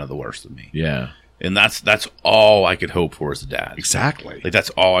 but none of the worst of me. Yeah. And that's all I could hope for as a dad. Exactly. Like that's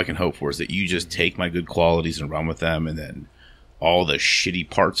all I can hope for is that you just take my good qualities and run with them, and then all the shitty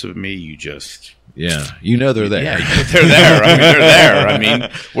parts of me, you just. Yeah, they're there. Yeah, they're there. I mean, they're there. I mean,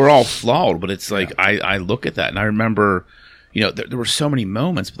 we're all flawed, but it's like I look at that and I remember, there were so many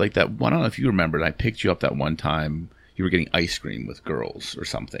moments, but like that one. I don't know if you remember. I picked you up that one time. You were getting ice cream with girls or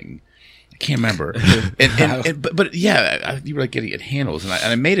something. I can't remember. But you were like getting it handles, and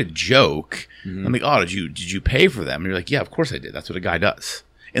I made a joke. Mm-hmm. I'm like, "Oh, did you pay for them?" And you're like, "Yeah, of course I did. That's what a guy does."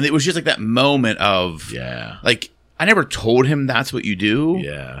 And it was just like that moment of like. I never told him that's what you do.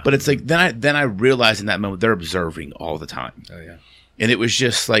 Yeah. But it's like then I realized in that moment they're observing all the time. Oh yeah. And it was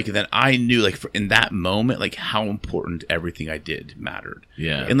just like, then I knew like in that moment, like how important everything I did mattered.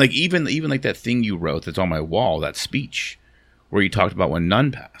 Yeah. And like, even like that thing you wrote that's on my wall, that speech where you talked about when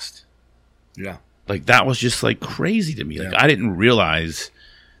Nunn passed. Yeah. Like that was just like crazy to me. Like I didn't realize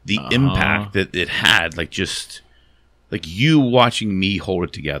the impact that it had. Like just like you watching me hold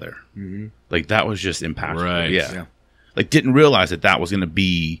it together. Mm-hmm. Like that was just impactful. Right. Yeah. Like didn't realize that was going to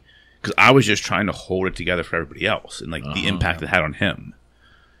be, because I was just trying to hold it together for everybody else, and like the impact it had on him.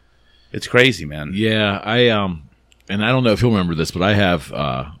 It's crazy, man. Yeah, and I don't know if you'll remember this, but I have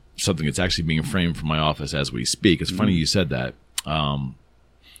something that's actually being framed from my office as we speak. It's funny you said that.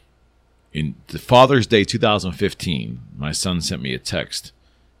 In the Father's Day 2015, my son sent me a text,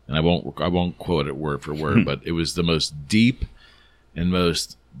 and I won't quote it word for word, but it was the most deep and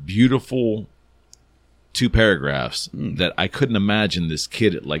most beautiful 2 paragraphs that I couldn't imagine this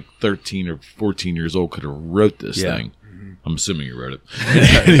kid at like 13 or 14 years old could have wrote this thing. I'm assuming you wrote it.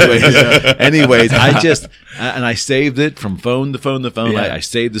 Anyways, I saved it from phone to phone to phone. Yeah. I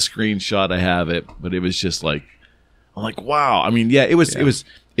saved the screenshot. I have it, but it was just like, I'm like, wow. I mean, yeah,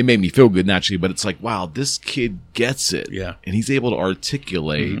 it made me feel good naturally, but it's like, wow, this kid gets it. Yeah. And he's able to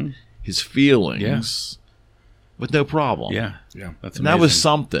articulate his feelings with no problem. Yeah. And That's amazing. that was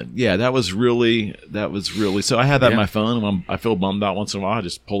something. Yeah, that was really. So I had that on my phone, and I feel bummed out once in a while. I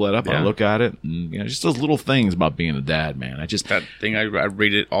just pull that up and I look at it, and just those little things about being a dad, man. That thing I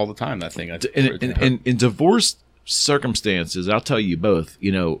read it all the time. That thing. In divorce circumstances, I'll tell you both.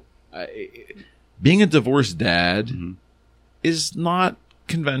 Being a divorced dad is not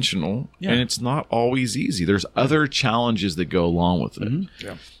conventional, and it's not always easy. There's other challenges that go along with it.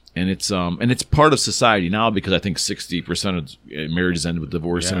 Yeah. And it's part of society now, because I think 60% of marriages end with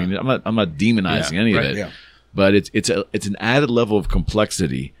divorce. Yeah. I mean, I'm not demonizing any of it, but it's an added level of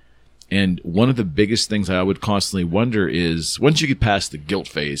complexity. And one of the biggest things I would constantly wonder is, once you get past the guilt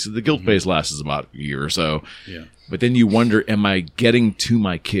phase, the guilt phase lasts about a year or so. Yeah. But then you wonder, am I getting to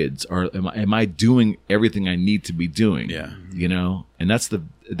my kids, or am I doing everything I need to be doing? Yeah. And that's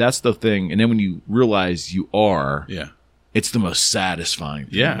the thing. And then when you realize you are, Yeah. it's the most satisfying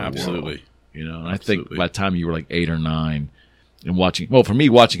thing Yeah. in the Absolutely. world. And I think by the time you were like 8 or 9 and watching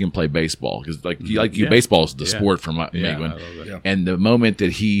him play baseball, because baseball is the sport for me. Yeah. I When, love it. Yeah. and the moment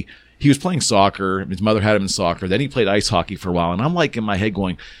that he was playing soccer, his mother had him in soccer, then he played ice hockey for a while, and I'm like in my head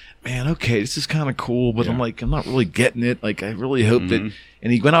going, man, okay, this is kind of cool, but I'm like, I'm not really getting it. Like, I really hope that.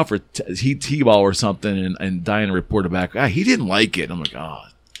 And he went out for T-ball or something, and Diana reported back, he didn't like it. I'm like, oh,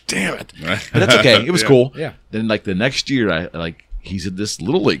 damn it. But that's okay. It was cool. Yeah. Then like the next year, he's at this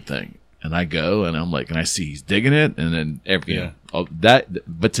little league thing, and I go, and I'm like, and I see he's digging it, and then everything.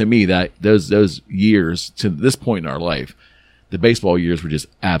 But to me, those years to this point in our life, the baseball years were just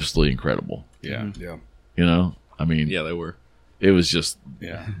absolutely incredible. Yeah. Yeah. I mean, Yeah, they were. it was just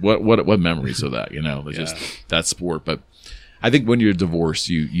Yeah. what memories of that, it's just that sport. But I think when you're divorced,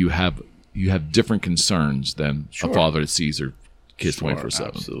 you have different concerns than a father that sees their kids 24/7.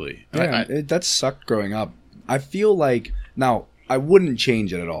 Absolutely. Yeah, that sucked growing up. I feel like, now, I wouldn't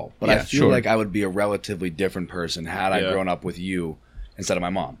change it at all, but I feel like I would be a relatively different person had I grown up with you instead of my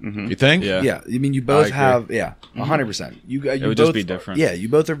mom. You think? Yeah. Yeah, I mean, you both agree. have 100%. You would both, just be different. Yeah, you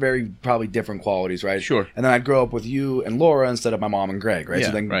both are very probably different qualities, right? Sure. And then I'd grow up with you and Laura instead of my mom and Greg, right? Yeah,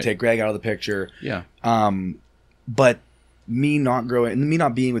 So then right. take Greg out of the picture. Yeah. But me not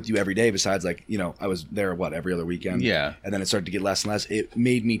being with you every day, besides I was there every other weekend. Yeah. And then it started to get less and less. It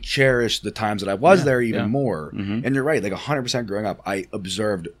made me cherish the times that I was there even more. And you're right, 100% growing up, I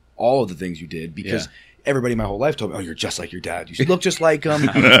observed all of the things you did because everybody my whole life told me, oh, you're just like your dad. You look just like him.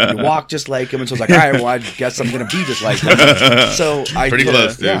 You walk just like him. And so I was like, all right, well, I guess I'm going to be just like him. So Pretty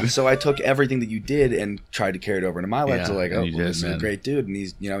close, dude. Yeah, so I took everything that you did and tried to carry it over into my life. Yeah, So and you did, this is man. a great dude, and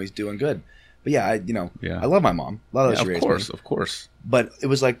he's doing good. But yeah, Yeah. I love my mom. A lot of those Of course. But it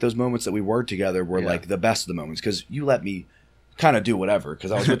was like those moments that we were together were like the best of the moments because you let me kind of do whatever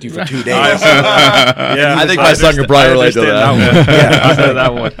because I was with you for 2 days. Yeah, I think my son could probably relate to that. Yeah,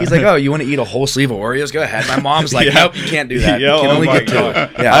 that one. he's like, oh, you want to eat a whole sleeve of Oreos? Go ahead. My mom's like, nope, you can't do that. Yeah, you can oh only my get 2. God.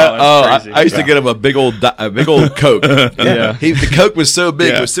 Yeah. crazy. I used to get him a big old Coke. Yeah. The Coke was so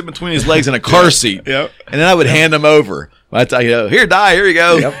big, it was sitting between his legs in a car seat. Yep. And then I would hand him over. I tell you, here, here you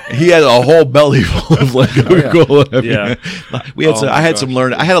go. Yep. He had a whole belly full of Coca-Cola. Yeah. We had I had some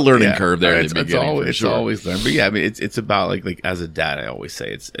learning. I had a learning Yeah. curve there at It's the beginning. always, for it's sure. always there. But yeah, I mean, it's about like as a dad, I always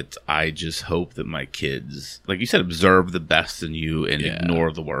say it's I just hope that my kids, like you said, observe the best in you and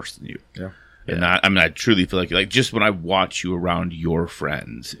ignore the worst in you. Yeah. And I truly feel like just when I watch you around your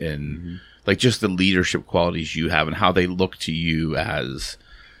friends and like just the leadership qualities you have and how they look to you as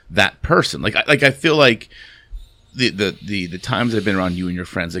that person, like I feel like the times I've been around you and your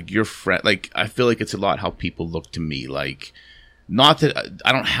friends, like your friend, like I feel like it's a lot how people look to me. Like, not that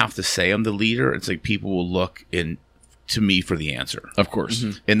I don't have to say I'm the leader. It's like people will look to me for the answer. Of course.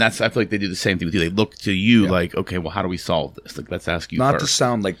 And I feel like they do the same thing with you. They look to you like, okay, well, how do we solve this? Like, let's ask you Not first. to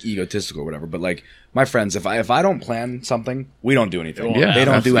sound like egotistical or whatever, but like my friends, if I don't plan something, we don't do anything. Yeah, they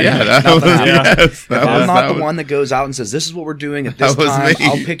don't do that's- anything. yeah, that Nothing was- happens. yes, If that I'm was- not that the was- one that goes out and says, this is what we're doing at this That was time, me.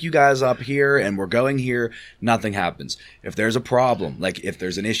 I'll pick you guys up here and we're going here, nothing happens. If there's a problem, like if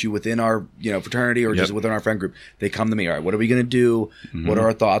there's an issue within our fraternity or just within our friend group, they come to me, all right, what are we going to do? What are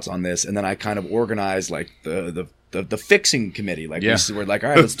our thoughts on this? And then I kind of organize like the fixing committee. Like we're like, all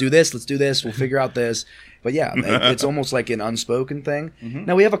right, let's do this, we'll figure out this. But yeah, it's almost like an unspoken thing.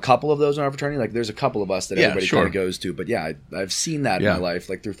 Now we have a couple of those in our fraternity. Like there's a couple of us that everybody kind of goes to. But yeah, I've seen that in my life,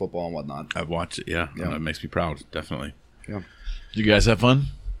 like through football and whatnot. I've watched it. Yeah. It makes me proud. Definitely. Yeah, You guys have fun?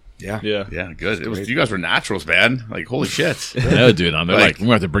 yeah. Yeah. Good. It was. You guys were naturals, man. Like, holy shit. No, dude. I'm Like, we're going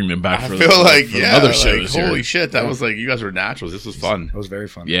to have to bring them back I for feel like, for yeah, other like, shows. here. holy shit. That was like, you guys were naturals. This was fun. That was very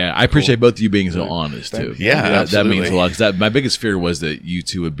fun. Yeah, I appreciate both of you being so honest too. Yeah, that means a absolutely. lot. 'Cause my biggest fear was that you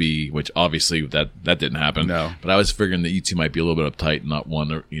two would be, which obviously that didn't happen. No. But I was figuring that you two might be a little bit uptight and not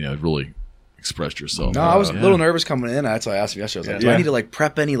want to, really express yourself. No, I was a little nervous coming in. That's why I asked him yesterday. I was like, do I need to like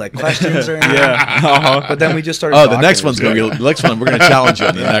prep any like questions or anything? But then we just started Oh, talking. the next It was one's going to good. be the next one. We're going to challenge you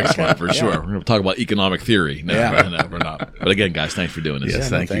on the next one for sure. We're going to talk about economic theory. No, no, we're not. But again, guys, thanks for doing this. Yes,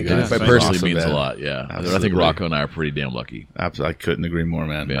 thank you thank guys. you. It It's personally awesome, means man. a lot. Yeah, I Absolutely. think Rocco and I are pretty damn lucky. Absolutely. I couldn't agree more,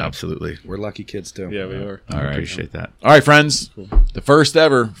 man. Yeah. Absolutely. We're lucky kids too. Yeah, we are. All I right, appreciate that. all right, friends. The first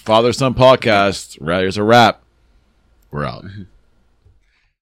ever father son podcast. Right, here's a wrap. We're out.